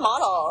 21? She's a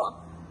model.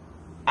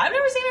 I've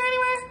never seen her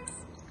anywhere.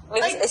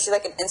 Maybe is she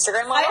like an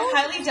Instagram model? I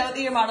highly doubt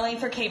that you're modeling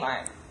for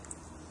Kmart.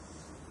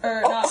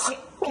 Or not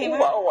Kmart?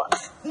 Whoa.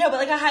 No, but,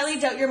 like, I highly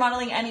doubt you're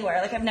modeling anywhere.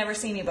 Like, I've never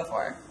seen you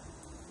before.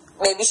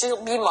 Maybe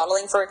she'll be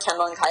modeling for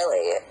Kendall and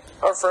Kylie.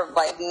 Or for,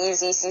 like,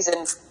 Yeezy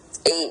season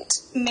 8.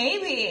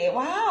 Maybe.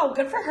 Wow,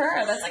 good for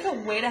her. That's, like, a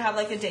way to have,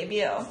 like, a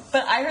debut.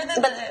 But I heard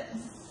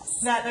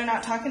that they're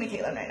not talking to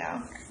Caitlyn right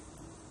now.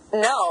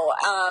 No.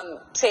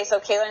 So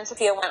Kayla and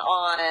Sophia went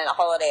on a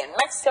holiday in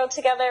Mexico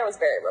together. It was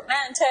very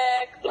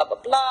romantic. Blah,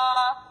 blah,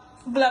 blah.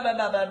 Blah, blah,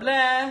 blah, blah,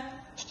 blah.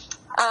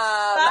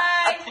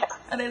 Bye. Okay.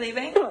 Are they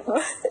leaving?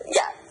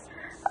 Yeah.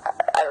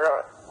 I don't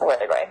know where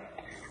they're going.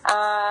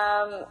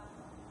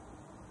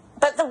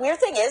 But the weird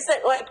thing is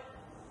that, like,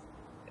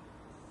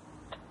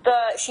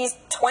 she's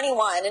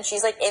 21 and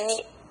she's, like,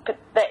 in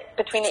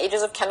between the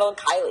ages of Kendall and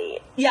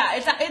Kylie. Yeah,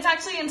 it's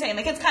actually insane.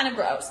 Like, it's kind of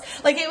gross.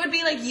 Like, it would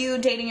be like you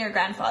dating your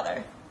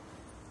grandfather.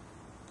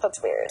 That's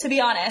weird. To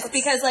be honest,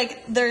 because,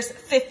 like, there's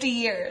 50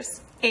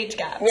 years age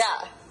gap.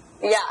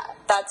 Yeah,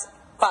 that's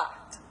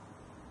fucked.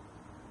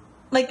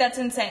 Like, that's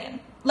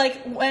insane.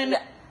 Like, when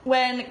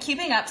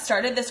Keeping Up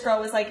started, this girl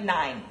was, like,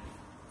 9.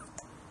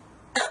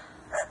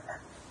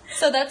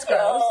 So that's gross.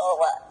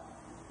 Oh.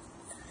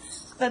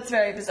 That's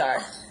very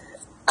bizarre.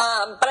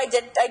 But I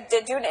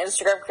did do an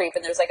Instagram creep,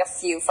 and there's, like, a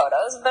few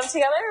photos of them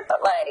together,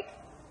 but, like,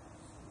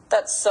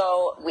 that's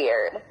so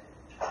weird.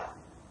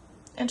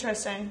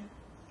 Interesting.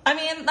 I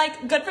mean,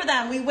 like, good for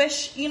them. We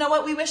wish you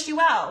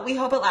well. We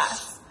hope it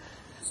lasts.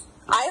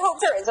 I hope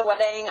there is a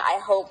wedding. I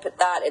hope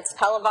that it's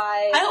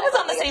televised. I hope it's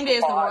on the same day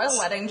as the royal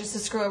wedding, just to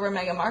screw over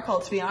Meghan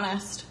Markle, to be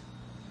honest.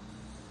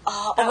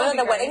 Oh,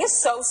 the wedding is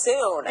so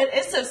soon. It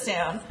is so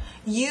soon.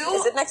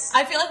 Is it next?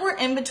 I feel like we're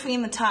in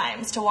between the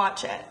times to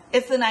watch it.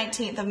 It's the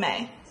 19th of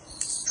May.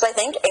 So I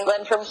think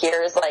England from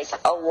here is like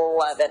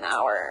 11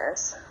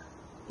 hours.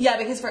 Yeah,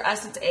 because for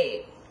us it's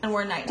 8, and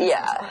we're 19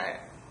 hours apart.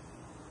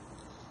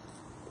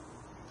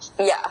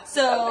 Yeah.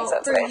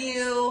 So for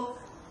you,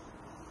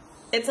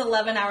 it's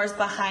 11 hours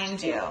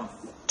behind you.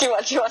 Do you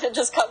want to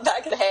just come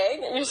back and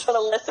hang? You just want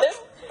to listen?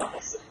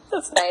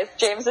 That's nice.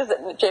 James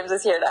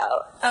is here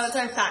now. Oh, it's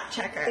our fact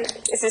checker.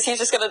 He's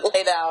just gonna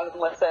lay down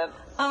and listen.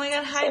 Oh my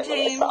god, hi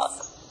James.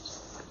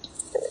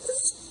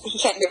 He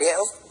can't hear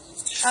you.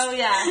 Oh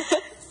yeah,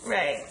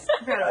 right.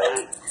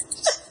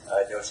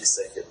 I know she's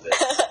saying good things.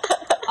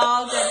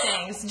 All good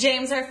things.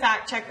 James, our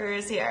fact checker,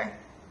 is here.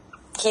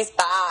 He's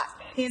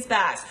back. He's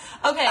back.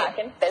 Okay. Back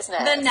in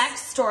business. The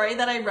next story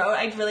that I wrote,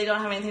 I really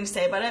don't have anything to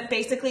say about it.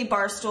 Basically,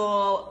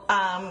 Barstool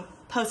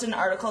posted an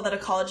article that a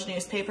college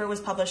newspaper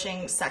was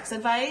publishing sex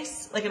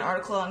advice, like an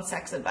article on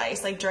sex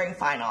advice, like during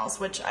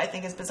finals, which I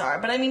think is bizarre.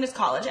 But I mean, it's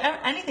college.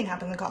 Anything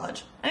happens in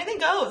college. Anything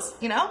goes,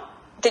 you know?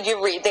 Did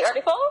you read the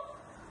article?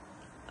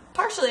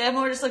 Partially. I've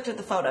more just looked at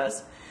the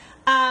photos.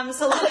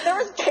 So there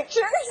was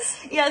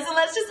pictures? Yeah, so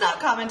let's just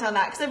not comment on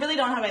that, because I really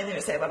don't have anything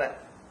to say about it.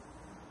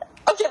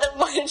 Okay, then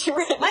why did you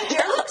read it? My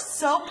hair looks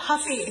so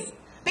puffy.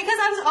 Because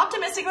I was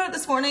optimistic about it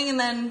this morning, and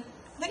then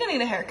I think I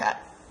need a haircut.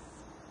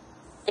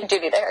 You do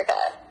need a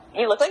haircut.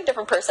 You look like a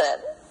different person.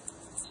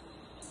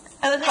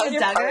 I look like a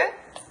Duggar.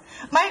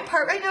 My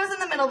part right now is in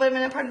the middle, but I'm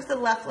going to part to the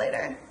left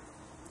later.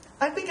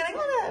 I've been getting a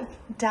lot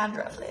of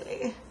dandruff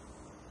lately.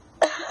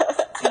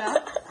 You know?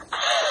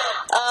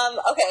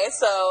 Okay,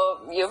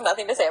 so you have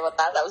nothing to say about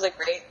that. That was a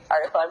great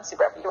article. I'm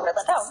super happy you wrote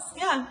that down.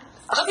 Yeah.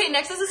 Okay,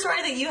 next is a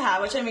story that you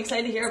have, which I'm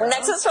excited to hear about.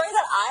 Next is a story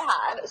that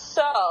I had.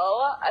 So,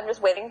 I'm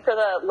just waiting for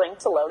the link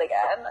to load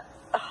again.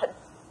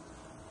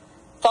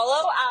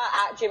 Follow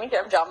at Jimmy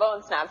Jumbo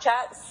on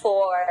Snapchat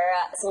for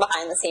some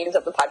behind the scenes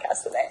of the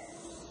podcast today.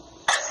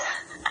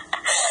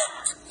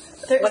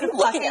 There's a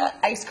fucking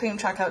ice cream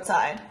truck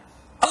outside.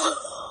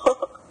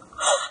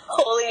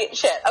 Holy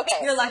shit.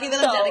 Okay. You're lucky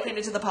that I'm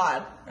dedicated to the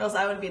pod, or else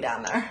I would be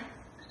down there.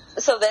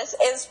 So this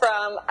is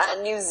from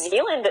a New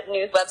Zealand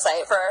news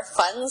website for our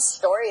fun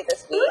story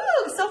this week.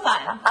 Ooh, so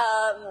fun.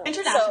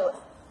 International.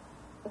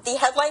 So the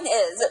headline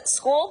is,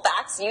 School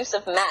Backs Use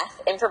of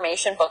Meth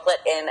Information Booklet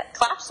in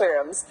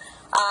Classrooms.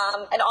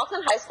 And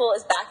Auckland High School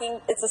is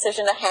backing its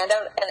decision to hand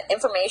out an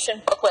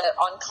information booklet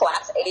on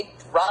Class A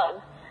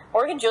drug.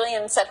 Morgan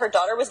Julian said her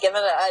daughter was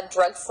given a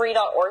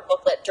drugfree.org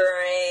booklet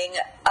during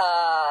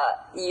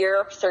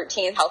year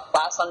 13 health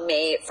class on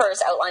May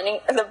 1st, outlining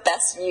the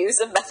best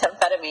use of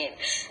methamphetamine.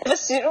 If a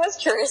student was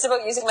curious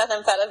about using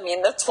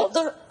methamphetamine,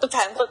 the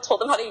pamphlet told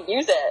them how to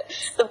use it.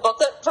 The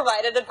booklet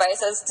provided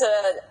advice as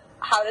to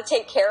how to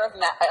take care of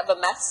a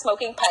meth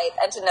smoking pipe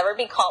and to never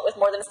be caught with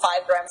more than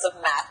 5 grams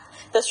of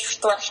meth. The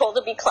threshold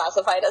to be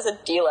classified as a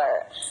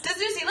dealer. Does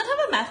New Zealand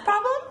have a meth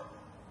problem?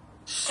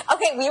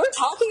 Okay, we were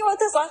talking about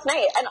this last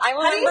night, and I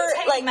remember,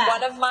 like,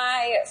 one of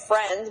my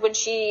friends, when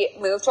she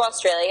moved to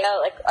Australia,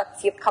 like,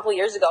 a couple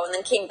years ago, and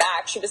then came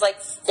back, she was like,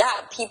 yeah,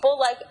 people,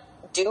 like,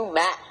 do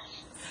meth.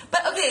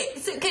 But, okay,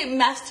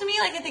 meth to me,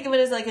 like, I think of it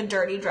as, like, a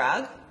dirty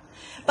drug.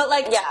 But,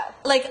 like, yeah.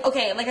 Like,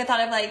 okay, like, I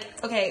thought of,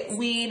 like, okay,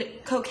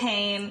 weed,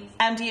 cocaine,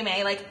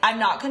 MDMA, like, I'm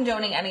not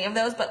condoning any of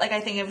those, but, like, I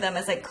think of them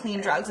as, like,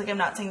 clean drugs. Like, I'm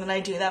not saying that I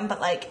do them, but,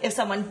 like, if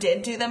someone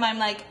did do them, I'm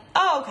like,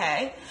 oh,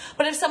 okay.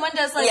 But if someone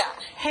does, like,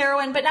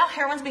 heroin, but now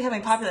heroin's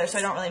becoming popular, so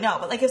I don't really know.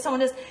 But, like, if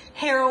someone does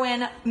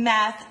heroin,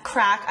 meth,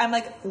 crack, I'm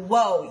like,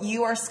 whoa,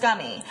 you are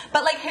scummy.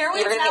 But, like,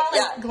 heroin's now,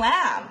 like,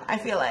 glam, I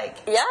feel like.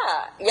 Yeah,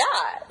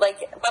 like,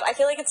 but I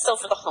feel like it's still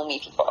for the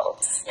homie people.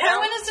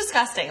 Heroin is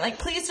disgusting. Like,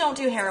 please don't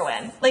do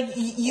heroin. Like,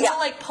 you will,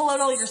 like, pull out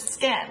all your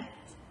skin.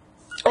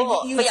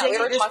 Like, we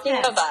were talking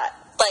about that.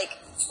 Like,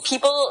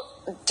 people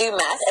do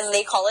meth and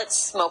they call it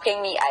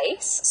smoking the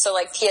ice. So,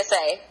 like,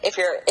 PSA, if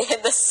you're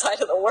in this side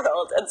of the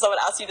world and someone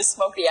asks you to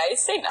smoke the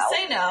ice, say no.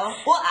 Say no.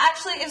 Well,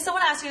 actually, if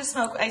someone asks you to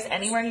smoke ice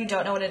anywhere and you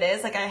don't know what it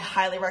is, like, I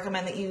highly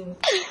recommend that you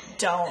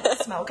don't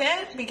smoke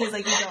it, because,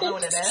 like, you don't know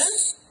what it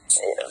is.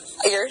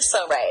 You're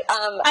so right.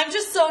 I'm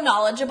just so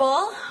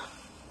knowledgeable.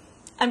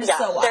 I'm just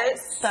so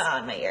wise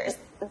beyond my years.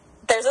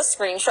 There's a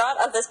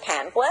screenshot of this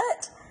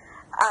pamphlet,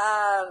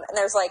 and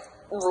there's, like,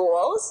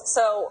 rules.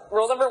 So,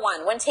 rule number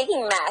 1, when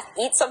taking meth,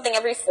 eat something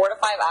every 4 to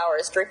 5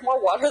 hours, drink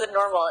more water than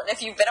normal, and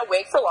if you've been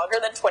awake for longer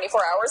than 24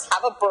 hours,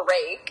 have a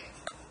break.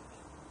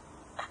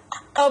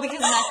 Oh, because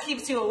meth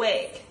keeps you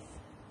awake.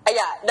 Yeah.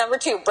 Number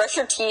 2, brush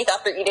your teeth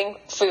after eating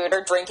food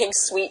or drinking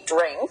sweet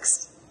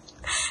drinks.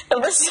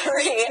 Number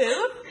 3...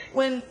 Food?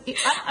 I'm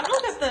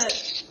looking at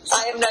the...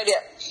 I have no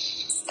idea.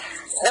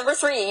 Number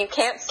 3, you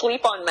can't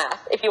sleep on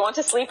meth. If you want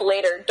to sleep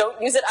later,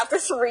 don't use it after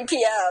 3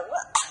 p.m.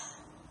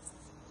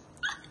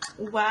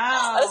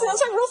 Wow.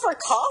 That's a rule for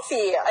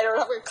coffee. I don't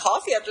have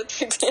coffee after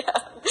 3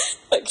 p.m.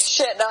 Like,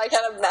 shit, now I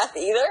can't have meth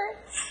either?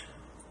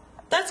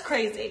 That's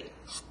crazy.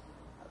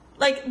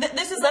 Like,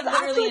 this is, like,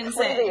 literally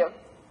insane. Crazy.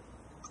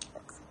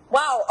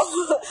 Wow.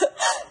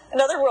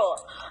 Another rule.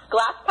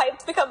 Glass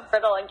pipes become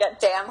brittle and get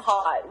damn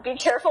hot. Be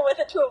careful with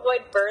it to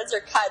avoid burns or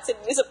cuts, and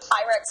use a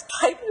Pyrex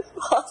pipe if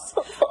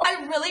possible.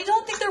 I really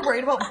don't think they're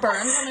worried about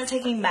burns when they're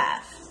taking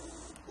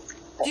meth.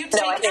 Do you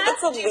take I think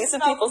meth? that's the least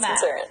of people's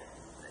concern.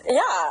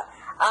 Yeah.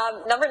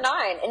 Number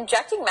 9,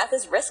 injecting meth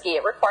is risky.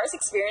 It requires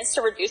experience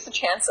to reduce the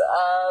chance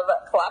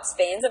of collapsed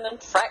veins and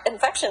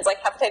infections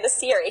like hepatitis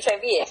C or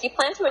HIV. If you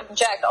plan to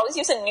inject, always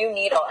use a new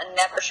needle and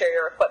never share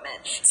your equipment.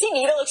 See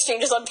needle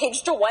exchanges on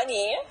page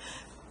 20.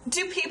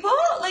 Do people,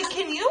 like,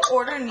 can you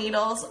order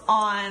needles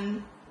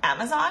on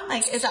Amazon?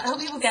 Like, is that how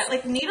people get,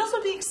 like, needles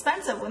would be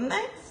expensive, wouldn't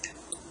they?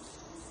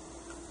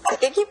 I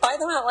think you buy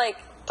them at, like,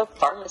 the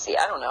pharmacy.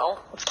 I don't know.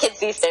 Kids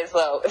these days,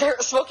 though, they're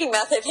smoking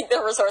meth. I think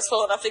they're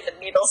resourceful enough to get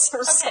needles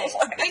from somewhere.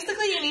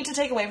 Basically, you need to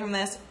take away from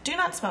this, do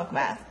not smoke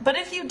meth. But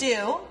if you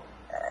do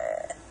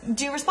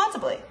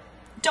responsibly.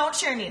 Don't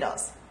share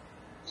needles.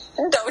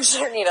 Don't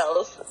share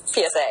needles.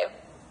 PSA.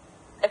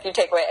 If you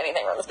take away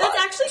anything from this That's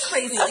pod. actually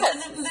crazy. Okay.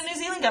 Like, the New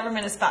Zealand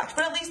government is fucked,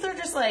 but at least they're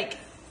just, like,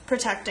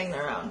 protecting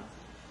their own.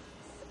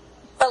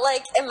 But,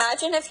 like,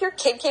 imagine if your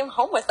kid came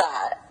home with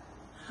that.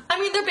 I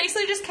mean, they're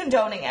basically just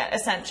condoning it,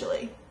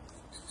 essentially.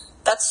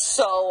 That's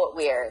so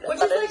weird. Which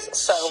That is, like,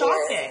 so shocking.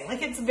 weird.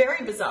 Like, it's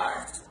very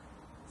bizarre.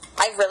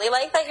 I really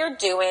like that you're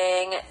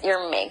doing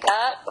your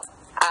makeup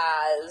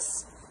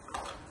as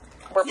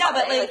we're Yeah,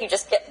 but, popping. like, you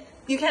just get...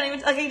 You can't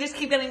even, like, you just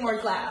keep getting more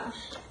glam.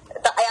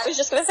 I was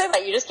just going to say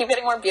that. You just keep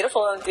getting more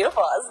beautiful and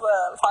beautiful as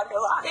the pod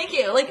goes on. Thank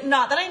you. Like,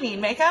 not that I need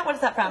makeup. What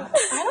is that from?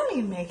 I don't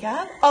need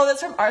makeup. Oh,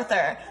 that's from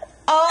Arthur.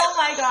 Oh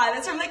my god,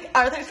 that's from, like,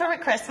 Arthur's from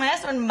at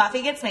Christmas when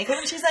Muffy gets makeup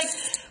and she's, like,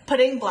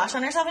 putting blush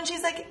on herself and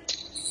she's like,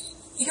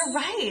 you're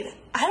right.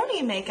 I don't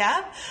need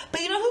makeup.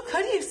 But you know who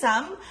could use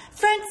some?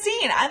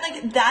 Francine. I'm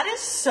like, that is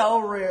so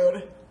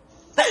rude.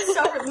 That's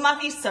so rude.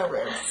 Muffy's so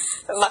rude.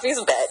 Muffy's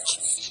a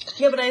bitch.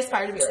 Yeah, but I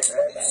aspire to be like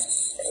her. Okay.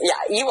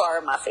 Yeah, you are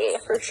a Muffy,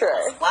 for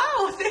sure.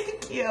 Wow,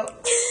 thank you.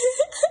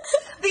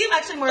 I think I'm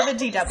actually more of a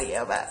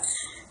DW, but...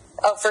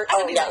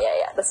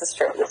 Yeah. This is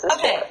true.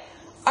 Okay. True.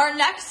 Our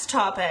next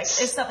topic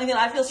is something that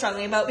I feel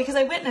strongly about because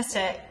I witnessed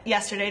it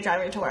yesterday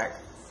driving to work.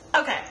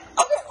 Okay.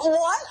 Okay,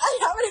 what? I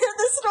haven't heard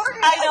this story.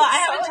 I know, I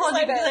I'm haven't so told you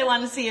excited. because I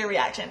wanted to see your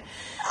reaction.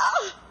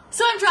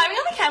 So I'm driving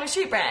on the Campbell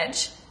Street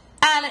Bridge,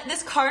 and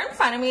this car in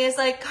front of me is,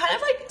 like, kind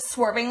of, like,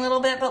 swerving a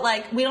little bit, but,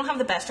 like, we don't have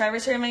the best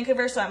drivers here in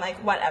Vancouver, so I'm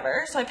like,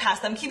 whatever. So I pass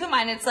them. Keep in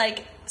mind, it's,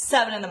 like,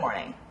 7 in the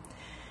morning.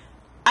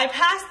 I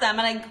pass them,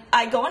 and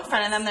I go in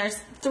front of them. There's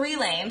 3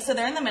 lanes, so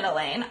they're in the middle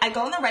lane. I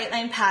go in the right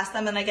lane past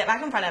them, and I get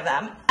back in front of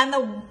them,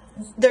 and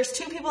there's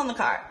 2 people in the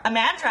car, a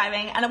man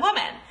driving and a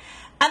woman.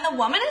 And the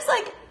woman is,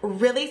 like,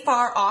 really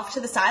far off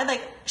to the side.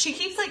 Like, she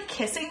keeps, like,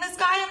 kissing this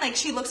guy, and, like,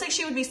 she looks like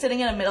she would be sitting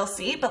in a middle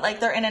seat, but, like,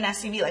 they're in an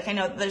SUV. Like, I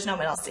know that there's no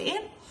middle seat.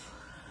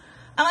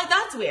 I'm like,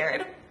 that's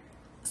weird.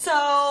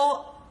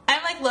 So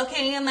I'm, like,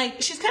 looking, and,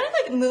 like, she's kind of,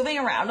 like, moving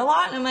around a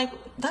lot, and I'm like,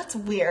 that's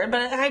weird,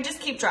 but I just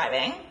keep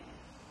driving.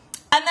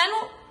 And then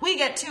we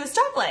get to a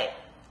stoplight,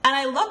 and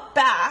I look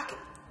back,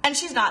 and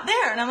she's not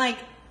there, and I'm like,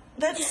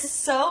 that's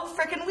so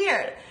freaking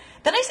weird.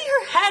 Then I see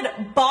her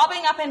head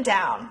bobbing up and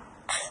down.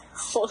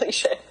 Holy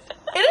shit.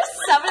 It is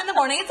 7 in the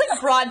morning. It's like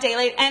broad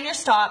daylight, and you're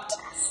stopped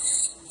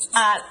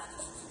at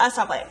a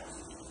stoplight.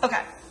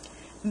 Okay.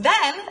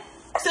 Then,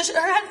 so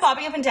her head's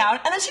bobbing up and down,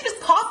 and then she just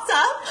pops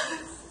up, and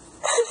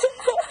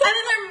then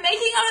they're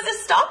making out of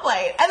this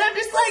stoplight, and I'm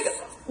just like,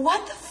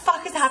 what the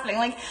fuck is happening?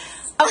 Like,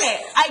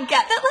 okay, I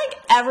get that,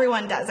 like,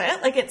 everyone does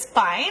it. Like, it's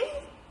fine.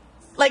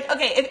 Like,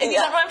 okay, if you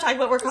don't know what I'm talking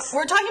about,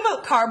 we're talking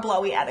about car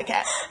blowy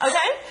etiquette,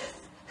 okay?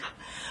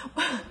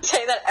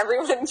 Say that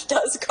everyone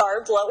does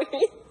car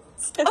blowing.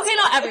 Okay,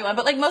 not everyone,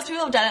 but, like, most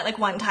people have done it, like,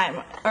 one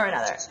time or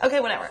another.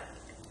 Okay, whatever.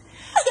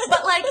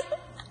 But, like,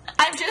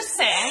 I'm just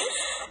saying,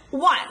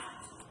 1,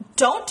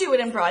 don't do it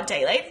in broad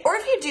daylight. Or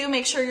if you do,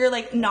 make sure you're,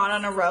 like, not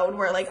on a road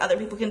where, like, other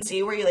people can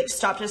see, where you, like,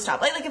 stop to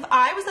stop. Like, if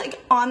I was, like,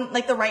 on,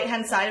 like, the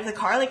right-hand side of the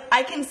car, like,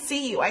 I can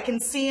see you. I can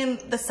see in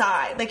the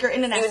side. Like, you're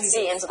in an SUV. You would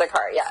see into the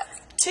car, yeah.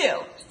 2,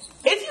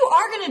 if you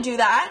are going to do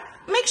that,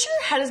 make sure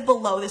your head is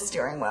below the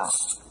steering wheel.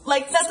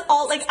 Like, that's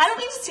all. Like, I don't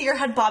need to see your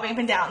head bobbing up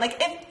and down.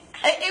 Like,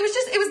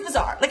 it was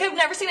bizarre. Like, I've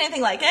never seen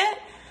anything like it.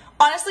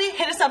 Honestly,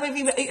 hit us up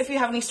if you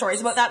have any stories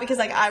about that, because,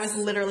 like, I was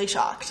literally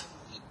shocked.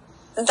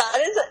 That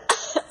is,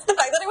 the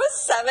fact that it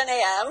was 7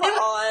 a.m.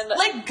 on,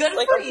 like, good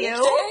like, for a you.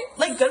 weekday?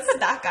 Like, good for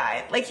that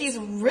guy. Like, he's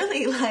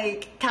really,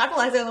 like,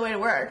 capitalizing on the way to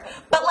work.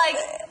 But, like,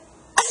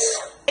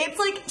 it's,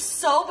 like,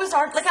 so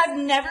bizarre. Like, I've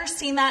never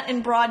seen that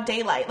in broad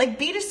daylight. Like,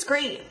 be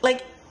discreet.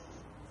 Like,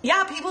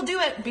 yeah, people do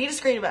it. Be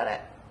discreet about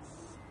it.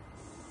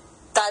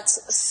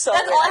 That's all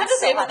I have to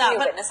say about that.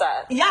 Witness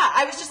that. Yeah,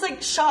 I was just,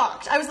 like,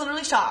 shocked. I was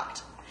literally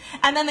shocked.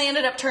 And then they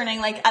ended up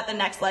turning, like, at the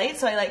next light,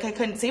 so I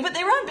couldn't see. But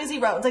they were on busy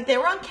roads. Like, they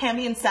were on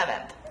Cambie and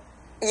 7th.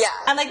 Yeah.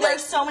 And, like, there are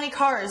so many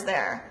cars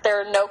there.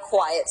 There are no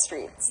quiet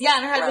streets. Yeah,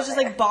 and her head was just,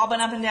 like,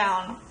 bobbing up and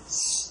down.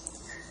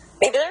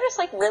 Maybe they're just,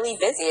 like, really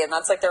busy, and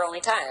that's, like, their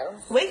only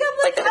time. Wake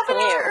up, like half an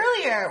commute. hour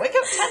earlier. Wake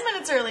up 10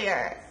 minutes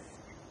earlier.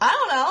 I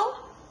don't know.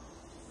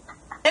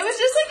 It was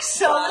just, like,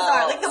 so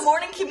bizarre. Like, the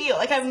morning commute.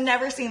 Like, I've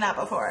never seen that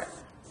before.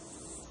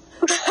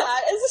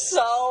 That is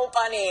so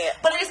funny.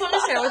 But I just wanted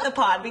to share with the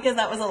pod because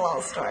that was a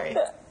little story.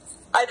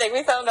 I think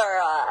we found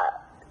our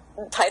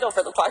title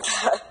for the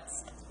podcast.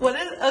 What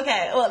is...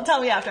 Okay, well,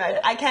 tell me after.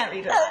 I can't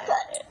read it.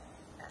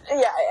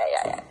 Yeah.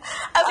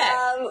 Okay.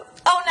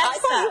 Next I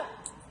thought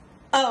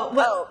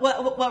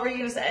What were you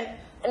going to say?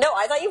 No,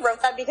 I thought you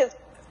wrote that because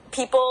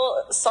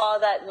people saw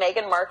that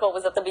Meghan Markle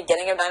was at the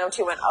beginning of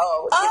 90210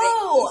 giving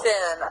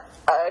Ethan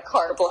a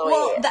car blowy.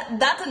 Well,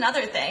 that's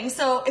another thing.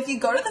 So if you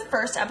go to the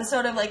first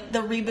episode of like the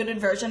rebooted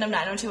version of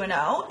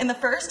 90210, in the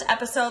first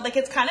episode, like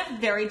it's kind of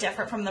very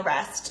different from the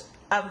rest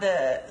of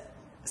the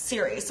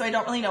series. So I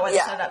don't really know why they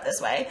set it up this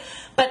way.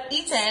 But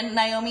Ethan,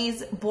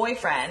 Naomi's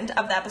boyfriend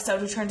of the episode,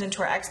 who turns into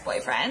her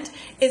ex-boyfriend,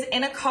 is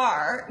in a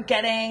car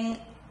getting...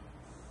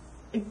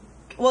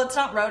 Well, it's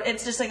not road.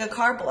 It's just like a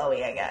car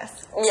blowy, I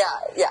guess.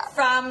 Yeah.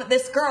 From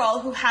this girl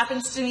who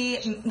happens to be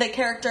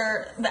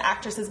the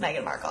actress is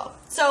Meghan Markle.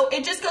 So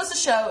it just goes to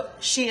show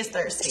she is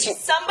thirsty.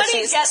 Somebody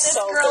get this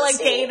girl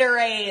thirsty. A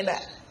Gatorade.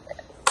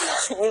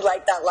 You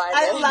like that line?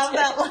 I love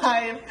that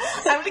line.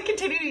 I'm going to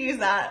continue to use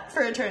that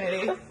for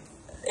eternity.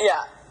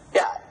 Yeah.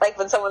 Like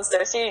when someone's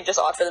thirsty, you just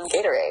offer them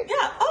Gatorade.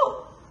 Yeah.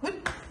 Oh,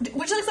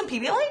 would you like some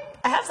Pedialyte?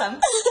 I have some.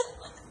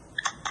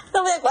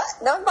 They'll be like, what?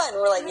 No, I'm fine.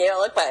 We're like, you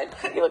don't look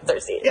fine. You look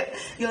thirsty. Yeah.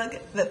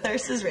 The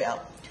thirst is real.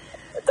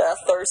 The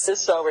thirst is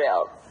so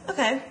real.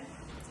 Okay.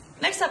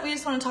 Next up, we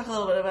just want to talk a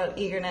little bit about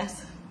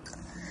eagerness.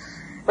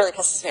 Really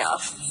pisses me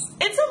off.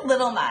 It's a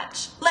little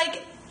much.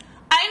 Like,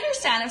 I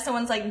understand if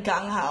someone's like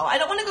gung-ho. I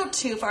don't want to go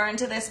too far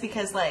into this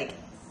because like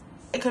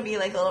it could be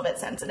like a little bit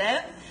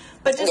sensitive.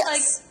 But just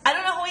like, I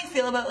don't know how we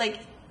feel about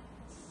like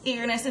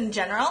eagerness in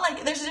general.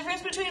 Like, there's a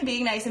difference between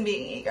being nice and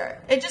being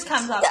eager. It just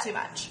comes off too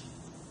much.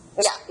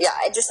 Yeah.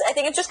 I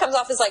think it just comes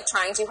off as like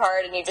trying too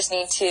hard, and you just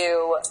need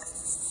to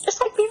just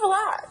like be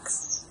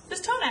relaxed.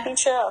 Just tone it. Be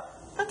chill.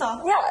 That's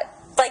all. Yeah.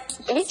 Like,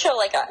 be chill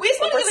like us. We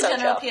just want to give a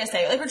general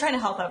PSA. Like, we're trying to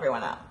help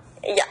everyone out.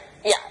 Yeah.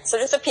 So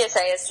just a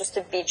PSA is just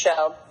to be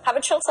chill. Have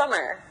a chill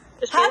summer.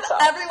 Just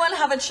everyone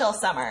have a chill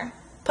summer.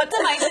 Put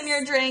some ice in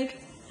your drink.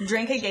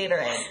 Drink a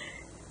Gatorade.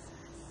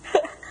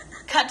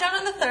 Cut down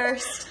on the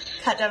thirst.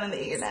 Cut down on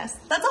the eagerness.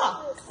 That's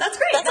all. That's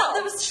great.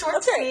 That was short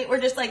and sweet.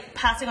 We're just like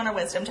passing on our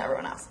wisdom to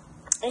everyone else.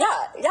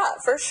 Yeah,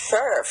 for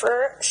sure.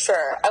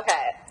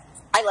 Okay.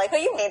 I like how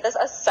you made this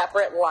a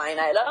separate line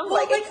item. Well,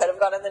 like it could have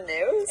gone in the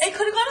news. It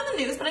could have gone in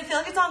the news, but I feel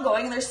like it's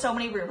ongoing and there's so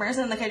many rumors,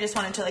 and like I just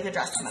wanted to like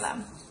address some of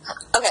them.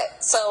 Okay,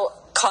 so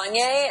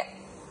Kanye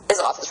is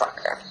off his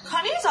rocker.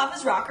 Kanye's off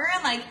his rocker,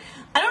 and like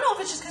I don't know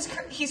if it's just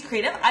because he's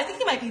creative. I think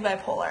he might be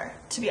bipolar,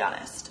 to be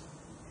honest.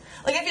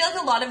 Like I feel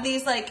like a lot of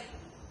these like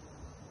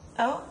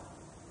oh,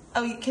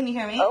 can you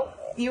hear me? Oh,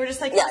 you were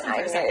just like for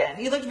a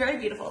second. You looked very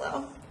beautiful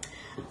though.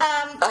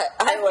 I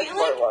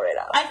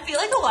feel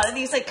like a lot of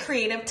these like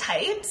creative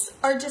types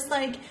are just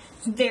like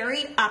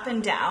very up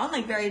and down,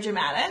 like very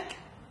dramatic.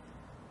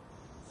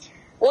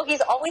 Well,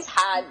 he's always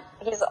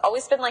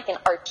been like an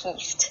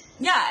artiste.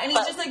 Yeah, and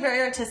he's just like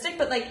very artistic,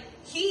 but like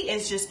he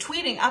is just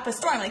tweeting up a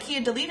storm. Like he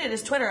had deleted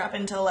his Twitter up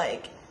until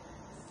like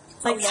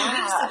 2 weeks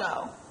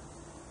ago.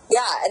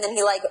 Yeah, and then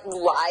he like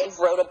live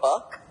wrote a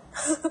book.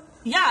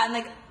 Yeah, and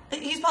like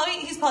he's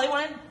probably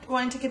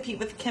wanting to compete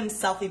with Kim's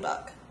selfie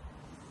book.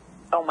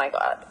 Oh my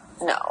god,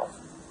 no.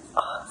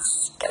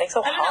 Getting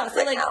so hot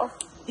right now.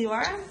 You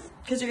are?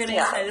 Because you're getting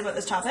excited about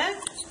this topic?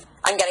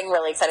 I'm getting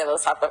really excited about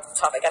this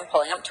topic. I'm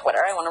pulling up Twitter.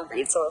 I want to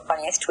read some of the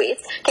funniest tweets.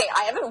 Okay,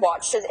 I haven't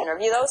watched his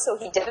interview though, so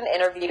he did an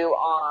interview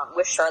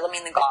with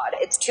Charlemagne the God.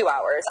 It's 2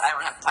 hours. I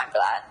don't have time for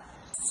that.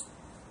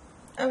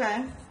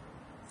 Okay.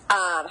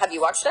 Have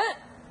you watched it?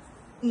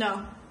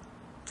 No.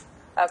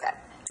 Okay.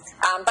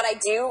 But I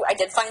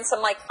did find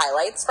some like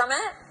highlights from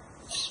it.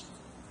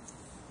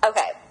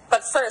 Okay.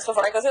 But first,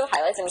 before I go through the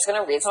highlights, I'm just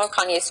going to read some of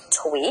Kanye's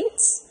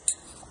tweets.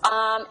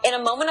 In a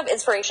moment of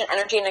inspiration,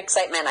 energy, and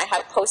excitement, I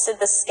have posted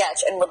this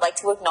sketch and would like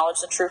to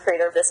acknowledge the true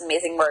creator of this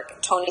amazing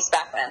work, Tony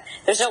Spackman.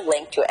 There's no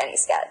link to any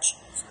sketch.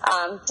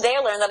 Today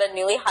I learned that a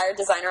newly hired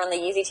designer on the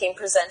Yeezy team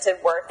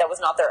presented work that was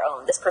not their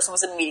own. This person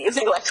was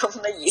immediately let go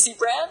from the Yeezy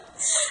brand.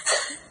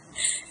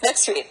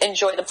 Next tweet,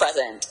 enjoy the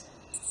present.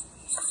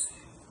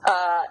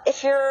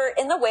 If you're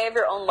in the way of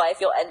your own life,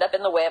 you'll end up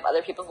in the way of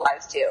other people's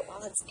lives too. Well,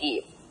 that's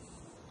deep.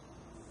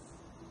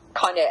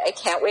 Kanye, I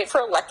can't wait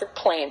for electric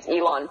planes.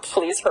 Elon,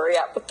 please hurry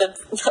up with the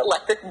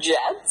electric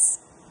jets.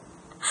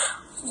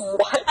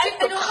 What? I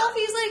don't know if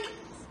he's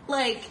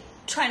like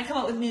trying to come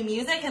up with new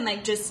music and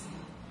like just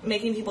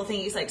making people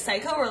think he's like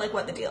psycho, or like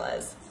what the deal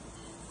is.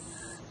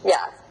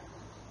 Yeah.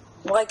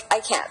 Like,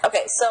 I can't.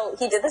 Okay, so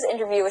he did this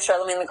interview with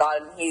Charlemagne the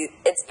God, and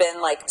it's been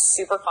like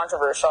super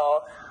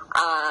controversial.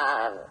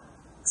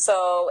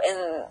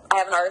 I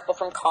have an article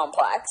from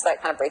Complex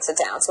that kind of breaks it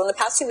down. So in the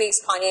past 2 weeks,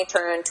 Kanye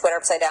turned Twitter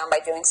upside down by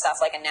doing stuff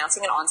like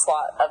announcing an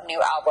onslaught of new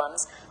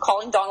albums,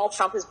 calling Donald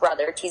Trump his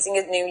brother, teasing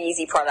his new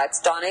Yeezy products,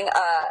 donning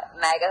a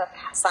MAGA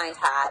signed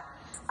hat,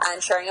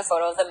 and sharing a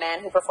photo of the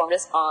man who performed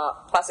his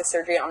plastic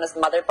surgery on his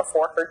mother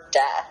before her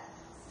death.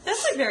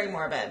 That's like very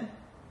morbid.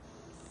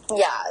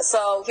 Yeah,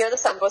 so here are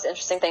the most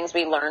interesting things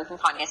we learned from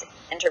Kanye's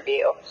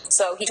interview.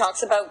 So he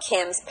talks about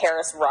Kim's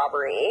Paris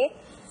robbery,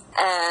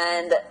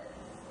 and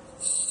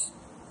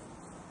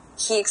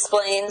he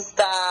explains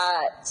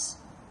that,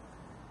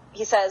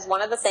 he says,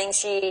 one of the things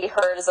she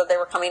heard is that they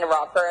were coming to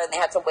rob her and they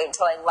had to wait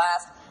until I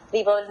left.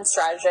 people have been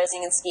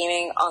strategizing and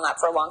scheming on that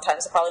for a long time.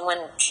 So probably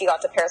when she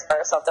got to Paris by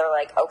herself, they're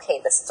like,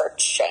 okay, this is our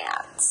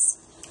chance.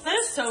 That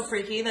is so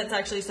freaky. That's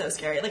actually so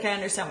scary. Like, I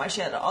understand why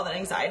she had all that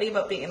anxiety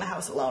about being in the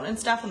house alone and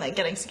stuff and, like,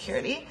 getting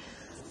security.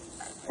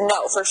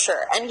 No, for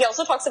sure. And he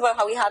also talks about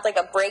how he had, like,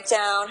 a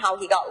breakdown, how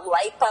he got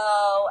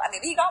lipo. And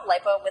maybe he got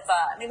lipo with,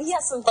 maybe he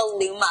has some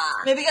Voluma.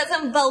 Maybe he got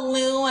some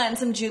Voluma and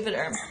some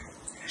Juvederm.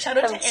 Shout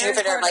out some to Aaron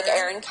Juvederm, Carter. like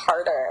Aaron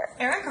Carter.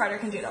 Aaron Carter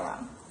can do no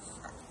wrong.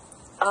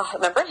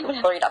 Remember him and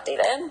Hillary got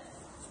dated?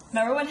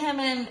 Remember when him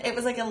and, it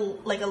was like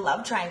a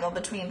love triangle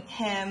between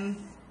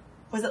him,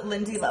 was it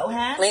Lindsay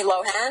Lohan? Lindsay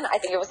Lohan? I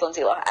think it was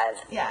Lindsay Lohan.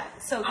 Yeah,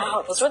 so good.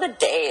 Oh, those were the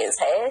days,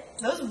 hey?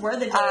 Those were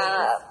the days.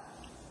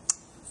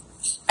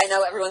 I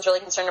know everyone's really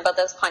concerned about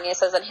this. Kanye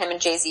says that him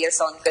and Jay-Z are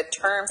still on good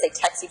terms. They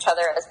text each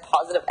other as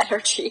positive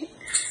energy.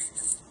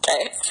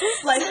 Okay.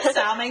 Like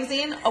Style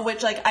magazine,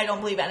 which, like, I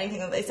don't believe anything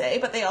that they say,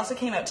 but they also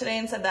came out today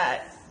and said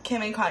that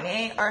Kim and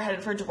Kanye are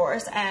headed for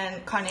divorce,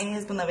 and Kanye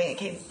has been living at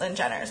Caitlyn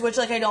Jenner's, which,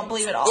 like, I don't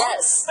believe at all.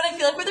 Yes. But I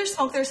feel like where there's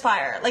smoke, there's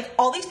fire. Like,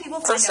 all these people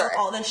find out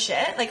all this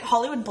shit. Like,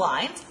 Hollywood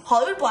Blinds.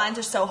 Hollywood Blinds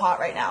are so hot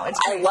right now. It's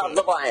crazy. I love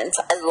the blinds.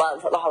 I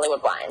love the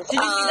Hollywood Blinds. Did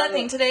you see that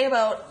thing today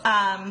about,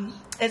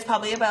 it's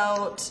probably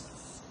about,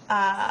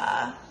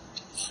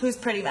 who's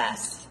Pretty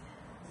Mess?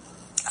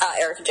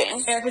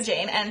 Erica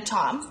Jane and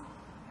Tom.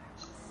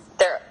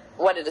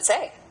 What did it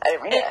say? I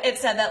didn't read it. It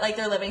said that, like,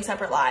 they're living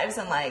separate lives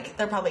and, like,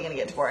 they're probably going to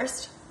get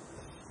divorced.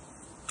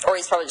 Or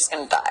he's probably just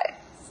going to die.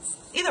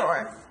 Either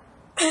or.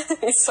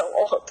 He's so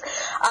old.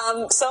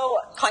 So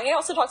Kanye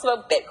also talks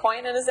about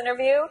Bitcoin in his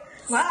interview.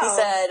 Wow. He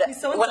said,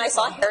 so when I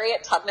saw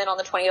Harriet Tubman on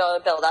the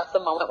 $20 bill, that's the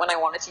moment when I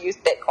wanted to use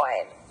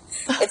Bitcoin.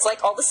 It's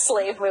like all the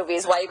slave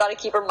movies. Why you got to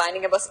keep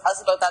reminding us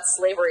about that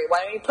slavery?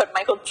 Why don't you put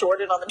Michael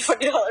Jordan on the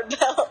 $20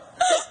 bill?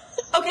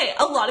 Okay,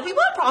 a lot of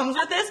people have problems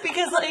with this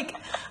because, like,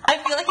 I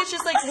feel like it's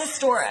just, like,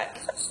 historic.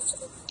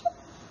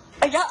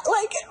 Yeah,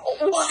 like,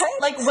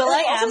 what? Like,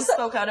 will.i.am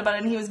spoke out about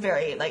it, and he was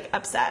very, like,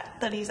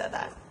 upset that he said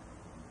that.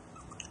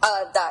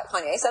 That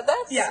Kanye said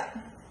this? Yeah.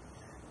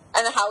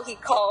 And how he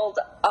called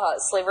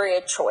slavery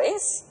a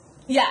choice?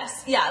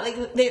 Yes, yeah,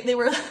 like, they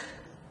were...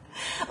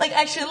 Like,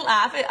 I shouldn't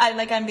laugh.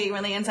 I'm being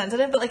really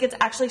insensitive, but, like, it's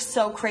actually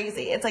so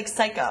crazy. It's, like,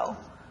 psycho.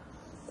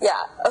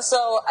 Yeah.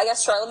 So, I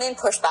guess Charlamagne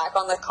pushed back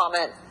on the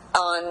comment,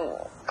 on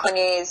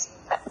Kanye's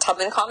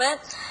Tubman comment,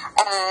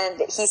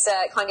 and he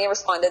said, Kanye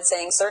responded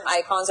saying, certain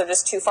icons are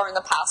just too far in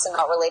the past and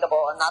not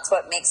relatable, and that's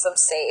what makes them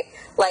safe.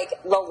 Like,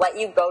 they'll let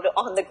you go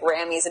on the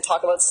Grammys and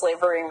talk about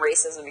slavery and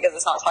racism because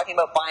it's not talking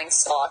about buying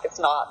stock, it's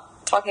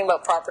not talking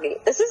about property.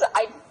 This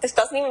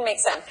doesn't even make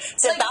sense.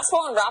 So, like,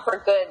 basketball and rap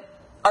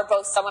are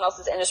both someone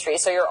else's industry,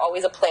 so you're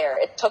always a player.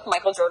 It took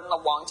Michael Jordan a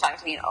long time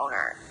to be an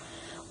owner.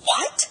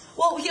 What?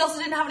 Well, he also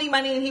didn't have any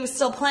money and he was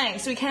still playing,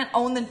 so he can't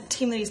own the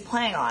team that he's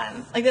playing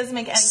on. Like, that doesn't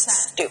make any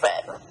sense. Stupid.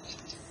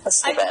 That's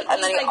stupid.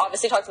 And then he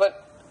obviously talked about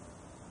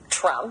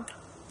Trump.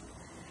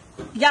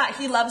 Yeah,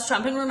 he loves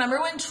Trump. And remember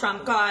when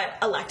Trump got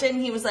elected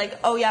and he was like,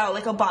 oh yeah,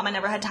 like, Obama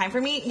never had time for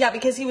me? Yeah,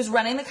 because he was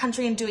running the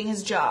country and doing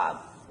his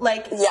job.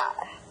 Like, yeah.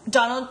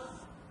 Donald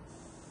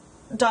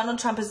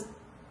Trump is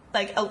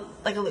like a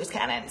loose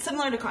cannon,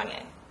 similar to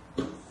Kanye.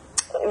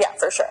 Yeah,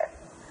 for sure.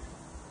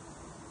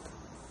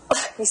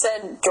 He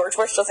said George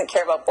Bush doesn't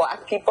care about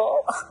black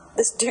people.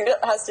 This dude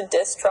has to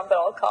diss Trump at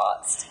all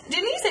costs.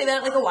 Didn't he say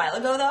that, like, a while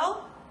ago,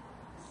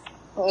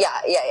 though?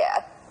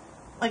 Yeah.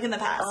 Like, in the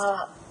past.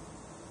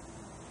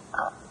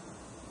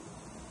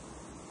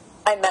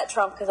 I met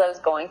Trump because I was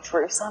going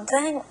through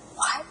something?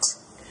 What?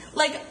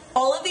 Like,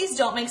 all of these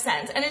don't make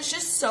sense. And it's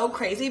just so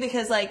crazy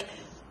because, like,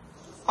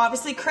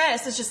 obviously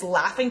Chris is just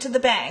laughing to the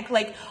bank.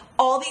 Like,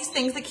 all these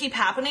things that keep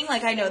happening,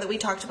 like, I know that we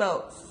talked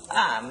about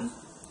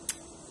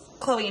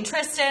Chloe and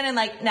Tristan, and,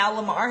 like, now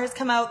Lamar has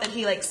come out that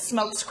he, like,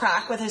 smokes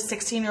crack with his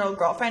 16-year-old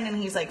girlfriend and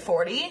he's, like,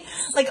 40.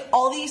 Like,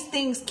 all these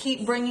things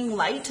keep bringing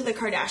light to the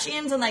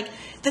Kardashians, and, like,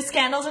 the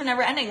scandals are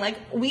never ending. Like,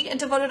 we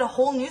devoted a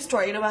whole news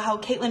story about how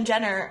Caitlyn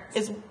Jenner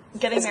is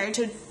getting married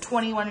to a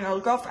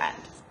 21-year-old girlfriend.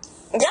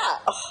 Yeah.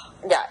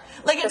 Yeah.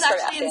 Like, it's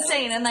actually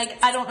insane. And,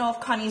 like, I don't know if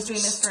Kanye's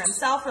doing this for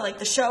himself or, like,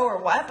 the show or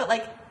what, but,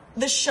 like,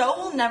 the show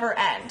will never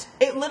end.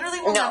 It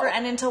literally will never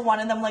end until one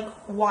of them, like,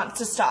 wants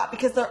to stop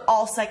because they're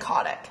all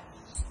psychotic.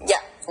 Yeah.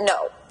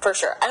 No, for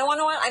sure. I don't want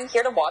to. I'm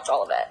here to watch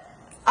all of it.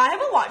 I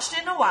haven't watched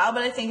it in a while,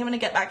 but I think I'm going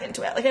to get back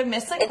into it. Like, I've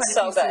missed, like, quite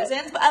a few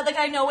seasons. But, like,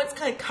 I know what's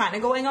kind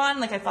of going on.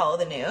 Like, I follow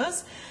the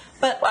news.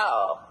 But,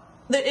 wow.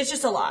 It's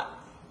just a lot.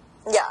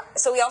 Yeah.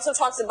 So he also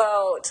talks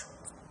about...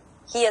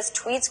 He has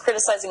tweets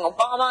criticizing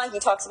Obama. He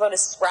talks about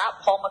his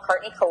Scrap Paul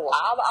McCartney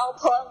collab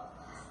album.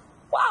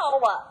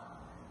 Wow.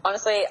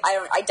 Honestly,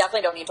 I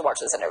definitely don't need to watch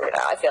this interview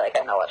now. I feel like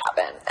I know what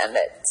happened, and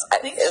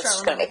it's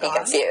just going to make me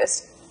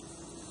confused.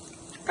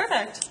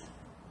 Perfect.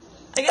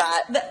 I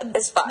guess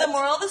is fucked. The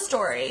moral of the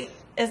story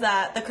is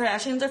that the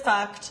Kardashians are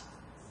fucked.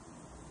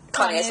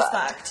 Kanye is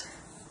fucked.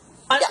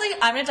 Honestly, yeah.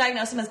 I'm going to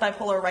diagnose him as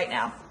bipolar right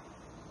now.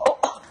 Oh,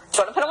 do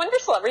you want to put him on your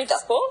celebrity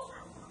death pool?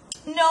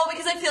 No,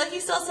 because I feel like he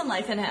still has some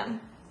life in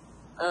him.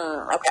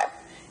 Okay.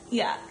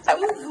 Yeah. Okay.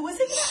 Who was I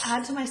going to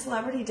add to my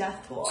celebrity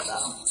death pool,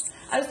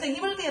 though? I was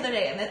thinking about it the other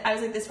day, and I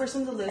was like, this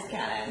person's a loose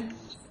cannon.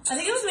 I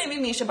think it was maybe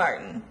Misha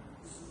Barton.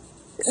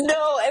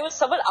 No, it was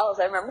someone else.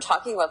 I remember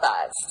talking about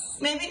that.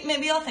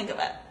 Maybe I'll think of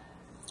it.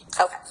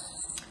 Okay.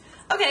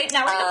 Okay,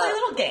 now we're going to play a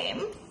little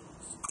game.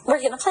 We're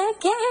going to play a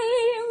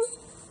game.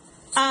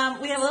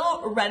 We have a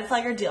little red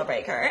flag or deal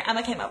breaker.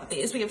 Emma came up with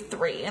these. We have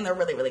 3, and they're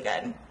really, really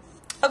good.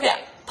 Okay, Yeah.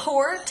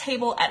 Poor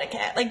table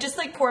etiquette. Like, just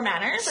like poor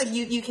manners. Like,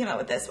 you came up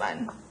with this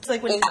one. So,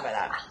 like, what do you think about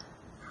that?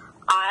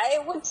 I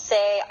would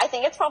say, I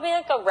think it's probably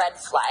like a red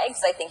flag,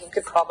 because I think you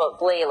could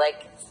probably,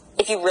 like,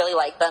 if you really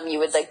like them, you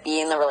would, like,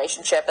 be in the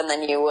relationship, and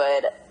then you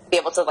would be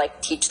able to,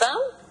 like, teach them.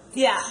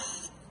 Yeah.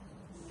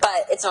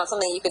 But it's not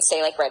something you could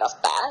say, like, right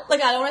off the bat.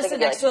 Like, I don't want to sit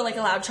next to, like,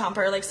 a loud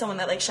chomper, like, someone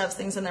that, like, shoves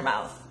things in their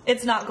mouth.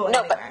 It's not going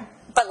anywhere.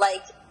 But,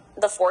 like,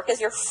 the fork is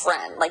your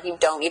friend. Like, you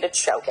don't need to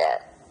choke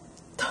it.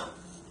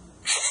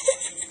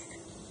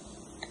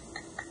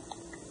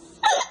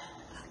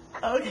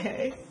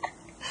 Okay.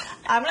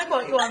 I'm going to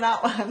quote you on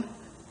that one.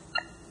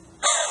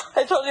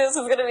 I told you this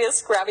was going to be a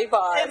scrappy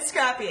pod. It's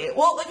scrappy.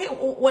 Well, okay,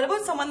 what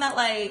about someone that,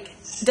 like,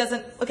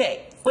 doesn't...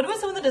 Okay, what about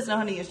someone that doesn't know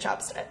how to use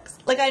chopsticks?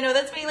 Like, I know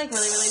that's being, like,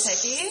 really, really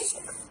picky.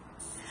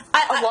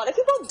 A lot of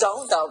people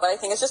don't, though, but I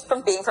think it's just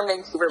from being from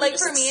Vancouver. Like, we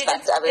just for me,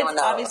 expect it's everyone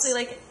knows. obviously,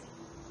 like,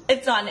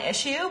 it's not an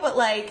issue, but,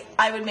 like,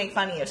 I would make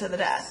fun of you to the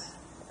death.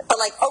 But,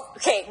 like, oh,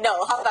 okay,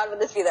 no, how bad would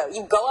this be, though?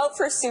 You go out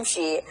for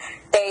sushi,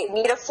 they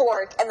need a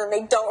fork, and then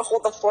they don't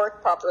hold the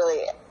fork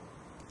properly.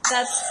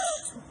 That's...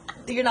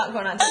 You're not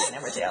going on to date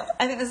number 2.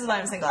 I think this is why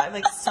I'm single. I have,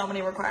 like, so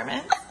many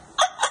requirements.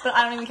 But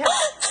I don't even care.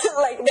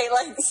 Like, they,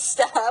 like,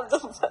 stab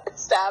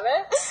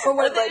it. Or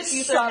what if they like, just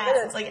use their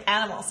hands, like,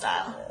 animal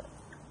style?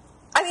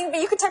 I mean,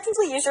 but you could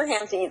technically use your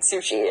hands to eat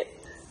sushi.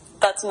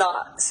 That's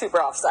not super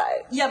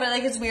offside. Yeah, but,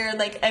 like, it's weird,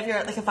 like, if you're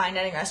at, like, a fine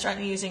dining restaurant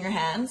and you're using your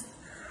hands.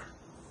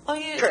 Oh,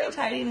 you're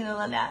tired, you need a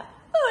little nap.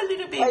 Oh, I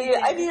need a baby.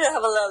 I need to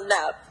have a little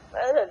nap.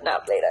 I need a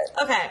nap later.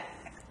 Okay.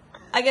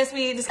 I guess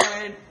we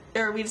decided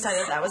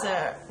that was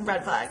a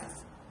red flag.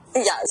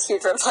 Yeah, it's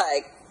huge red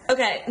flag.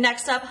 Okay,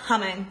 next up,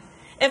 humming.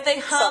 If they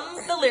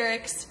hum the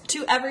lyrics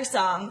to every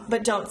song,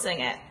 but don't sing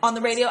it on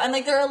the radio, and,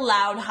 like, they're a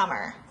loud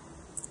hummer.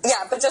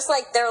 Yeah, but just,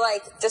 like, they're,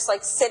 like, just,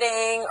 like,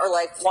 sitting or,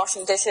 like,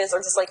 washing dishes or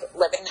just, like,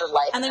 living their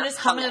life. And they're just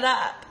humming it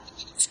up.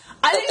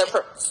 I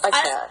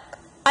can't.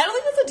 I don't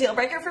think that's a deal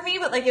breaker for me,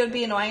 but, like, it would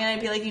be annoying, and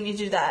I'd be like, you need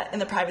to do that in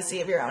the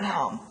privacy of your own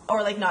home.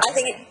 Or, like, not. I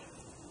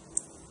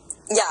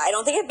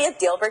don't think it'd be a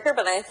deal breaker,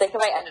 but I think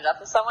if I ended up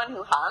with someone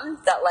who hummed,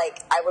 that,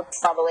 like, I would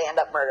probably end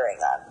up murdering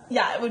them.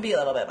 Yeah, it would be a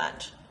little bit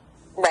much.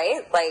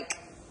 Right? Like,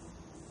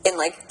 in,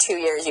 like, 2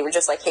 years, you would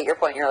just, like, hit your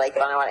point, and you're like, I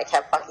don't know what, I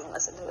can't fucking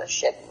listen to this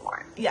shit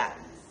anymore. Yeah.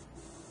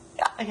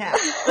 Yeah. I can't.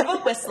 What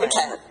about whistling?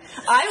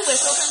 I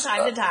whistle from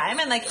time to time,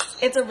 and, like,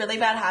 it's a really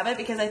bad habit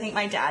because I think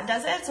my dad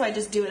does it, so I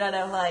just do it out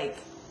of, like...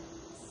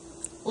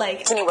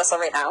 Can you whistle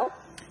right now?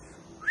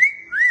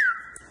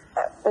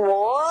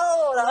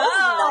 Whoa, that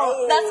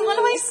was nice. That's one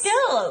of my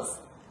skills.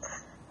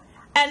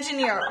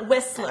 Engineer,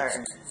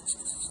 whistler.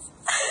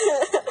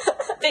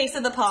 Face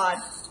of the pod.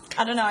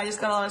 I don't know, I just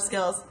got a lot of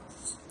skills.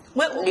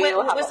 Whistling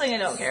I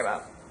don't care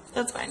about.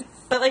 That's fine.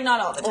 But, like, not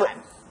all the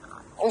time.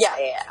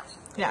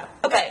 Yeah.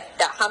 Okay.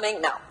 Yeah, humming,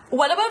 no.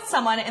 What about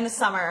someone in the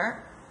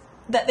summer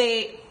that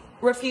they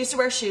refuse to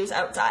wear shoes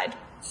outside?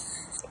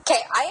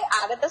 Okay, I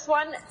added this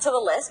one to the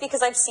list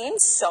because I've seen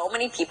so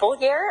many people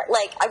here.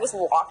 Like, I was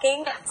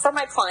walking from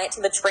my client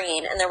to the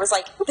train, and there was,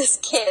 like, this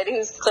kid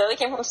who clearly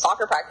came from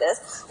soccer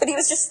practice, but he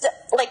was just,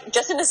 like,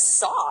 just in his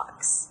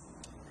socks.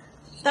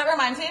 That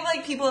reminds me of,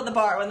 like, people at the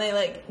bar when they,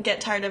 like, get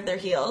tired of their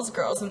heels,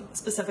 girls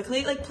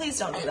specifically. Like, please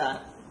don't do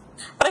that.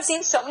 But I've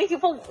seen so many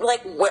people,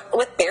 like,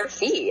 with bare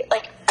feet.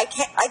 Like,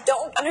 I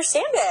don't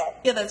understand it.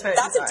 Yeah, that's very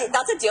bizarre.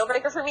 That's a deal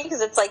breaker for me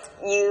because it's like,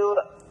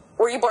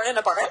 were you born in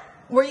a barn?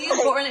 Were you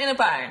born in a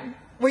barn?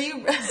 Were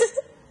you...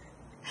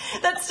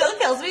 That still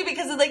kills me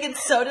because, like,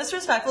 it's so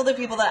disrespectful to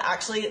people that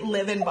actually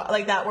live in,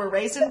 like, that were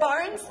raised in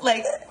barns.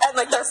 Like... And,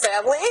 like, their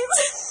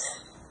families.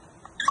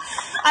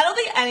 I don't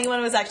think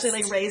anyone was actually,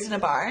 like, raised in a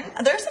barn.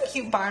 There are some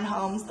cute barn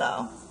homes,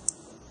 though.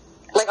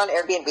 Like, on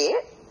Airbnb?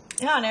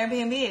 Yeah, on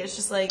Airbnb. It's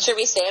just, like... Should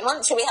we stay in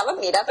one? Should we have a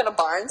meetup in a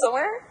barn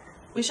somewhere?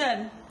 We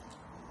should.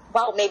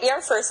 Well, maybe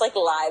our first, like,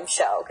 live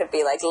show could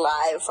be, like,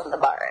 live from the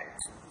barn.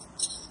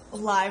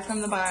 Live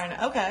from the barn.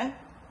 Okay.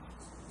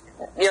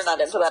 You're not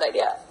into that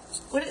idea.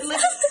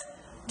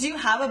 Do you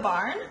have a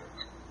barn?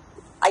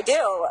 I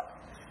do.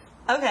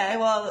 Okay,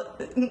 well,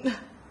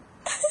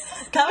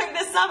 coming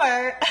this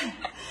summer,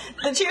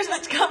 the Cheers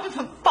Which Come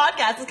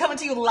podcast is coming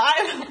to you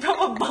live from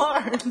a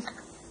barn.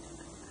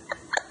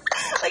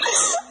 Like,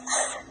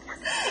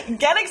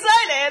 get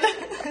excited.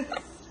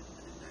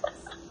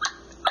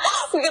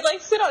 We could,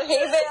 like, sit on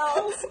hay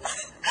bales.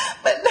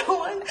 But no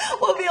one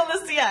will be able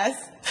to see us.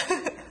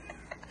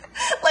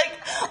 Like,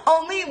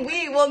 only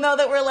we will know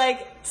that we're,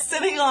 like,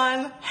 sitting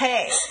on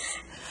hay.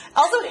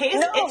 Also, hay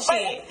is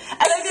itchy. And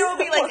then there will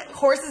be, like,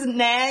 horses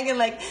nag and,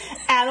 like,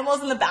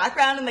 animals in the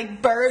background and,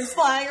 like, birds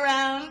flying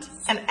around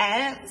and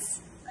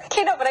ants.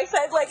 Okay, no, but I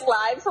said, like,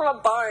 live from a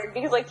barn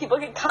because, like, people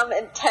can come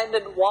and tend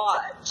and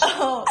watch.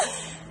 Oh.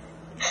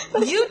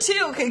 You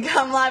too can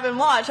come live and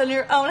watch on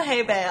your own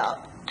hay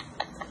bale.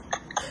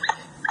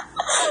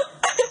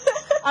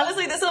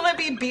 Honestly, this one might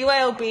be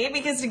BYOB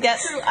because to get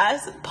through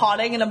us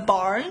potting in a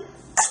barn, it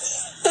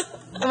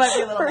might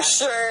be a little For much.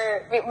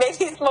 sure.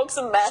 Maybe smoke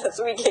some meth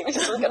so we gave you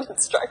some good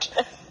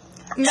instruction.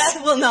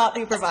 Meth will not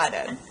be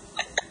provided.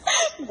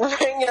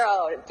 Bring your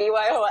own.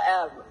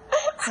 BYOM.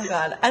 Oh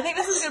god. I think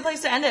this is a good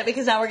place to end it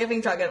because now we're giving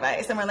drug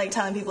advice and we're like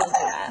telling people to do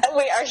that.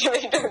 We are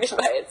giving drug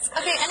advice.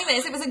 Okay,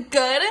 anyways, it was a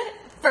good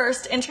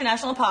first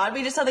international pod.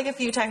 We just had like a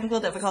few technical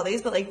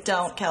difficulties, but like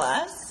don't kill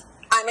us.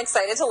 I'm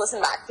excited to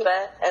listen back to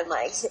it and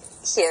like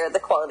hear the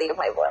quality of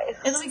my voice.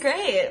 It'll be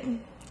great.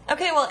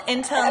 Okay, well,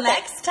 until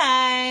next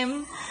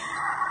time.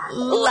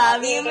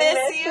 Love you,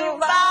 miss you,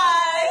 bye.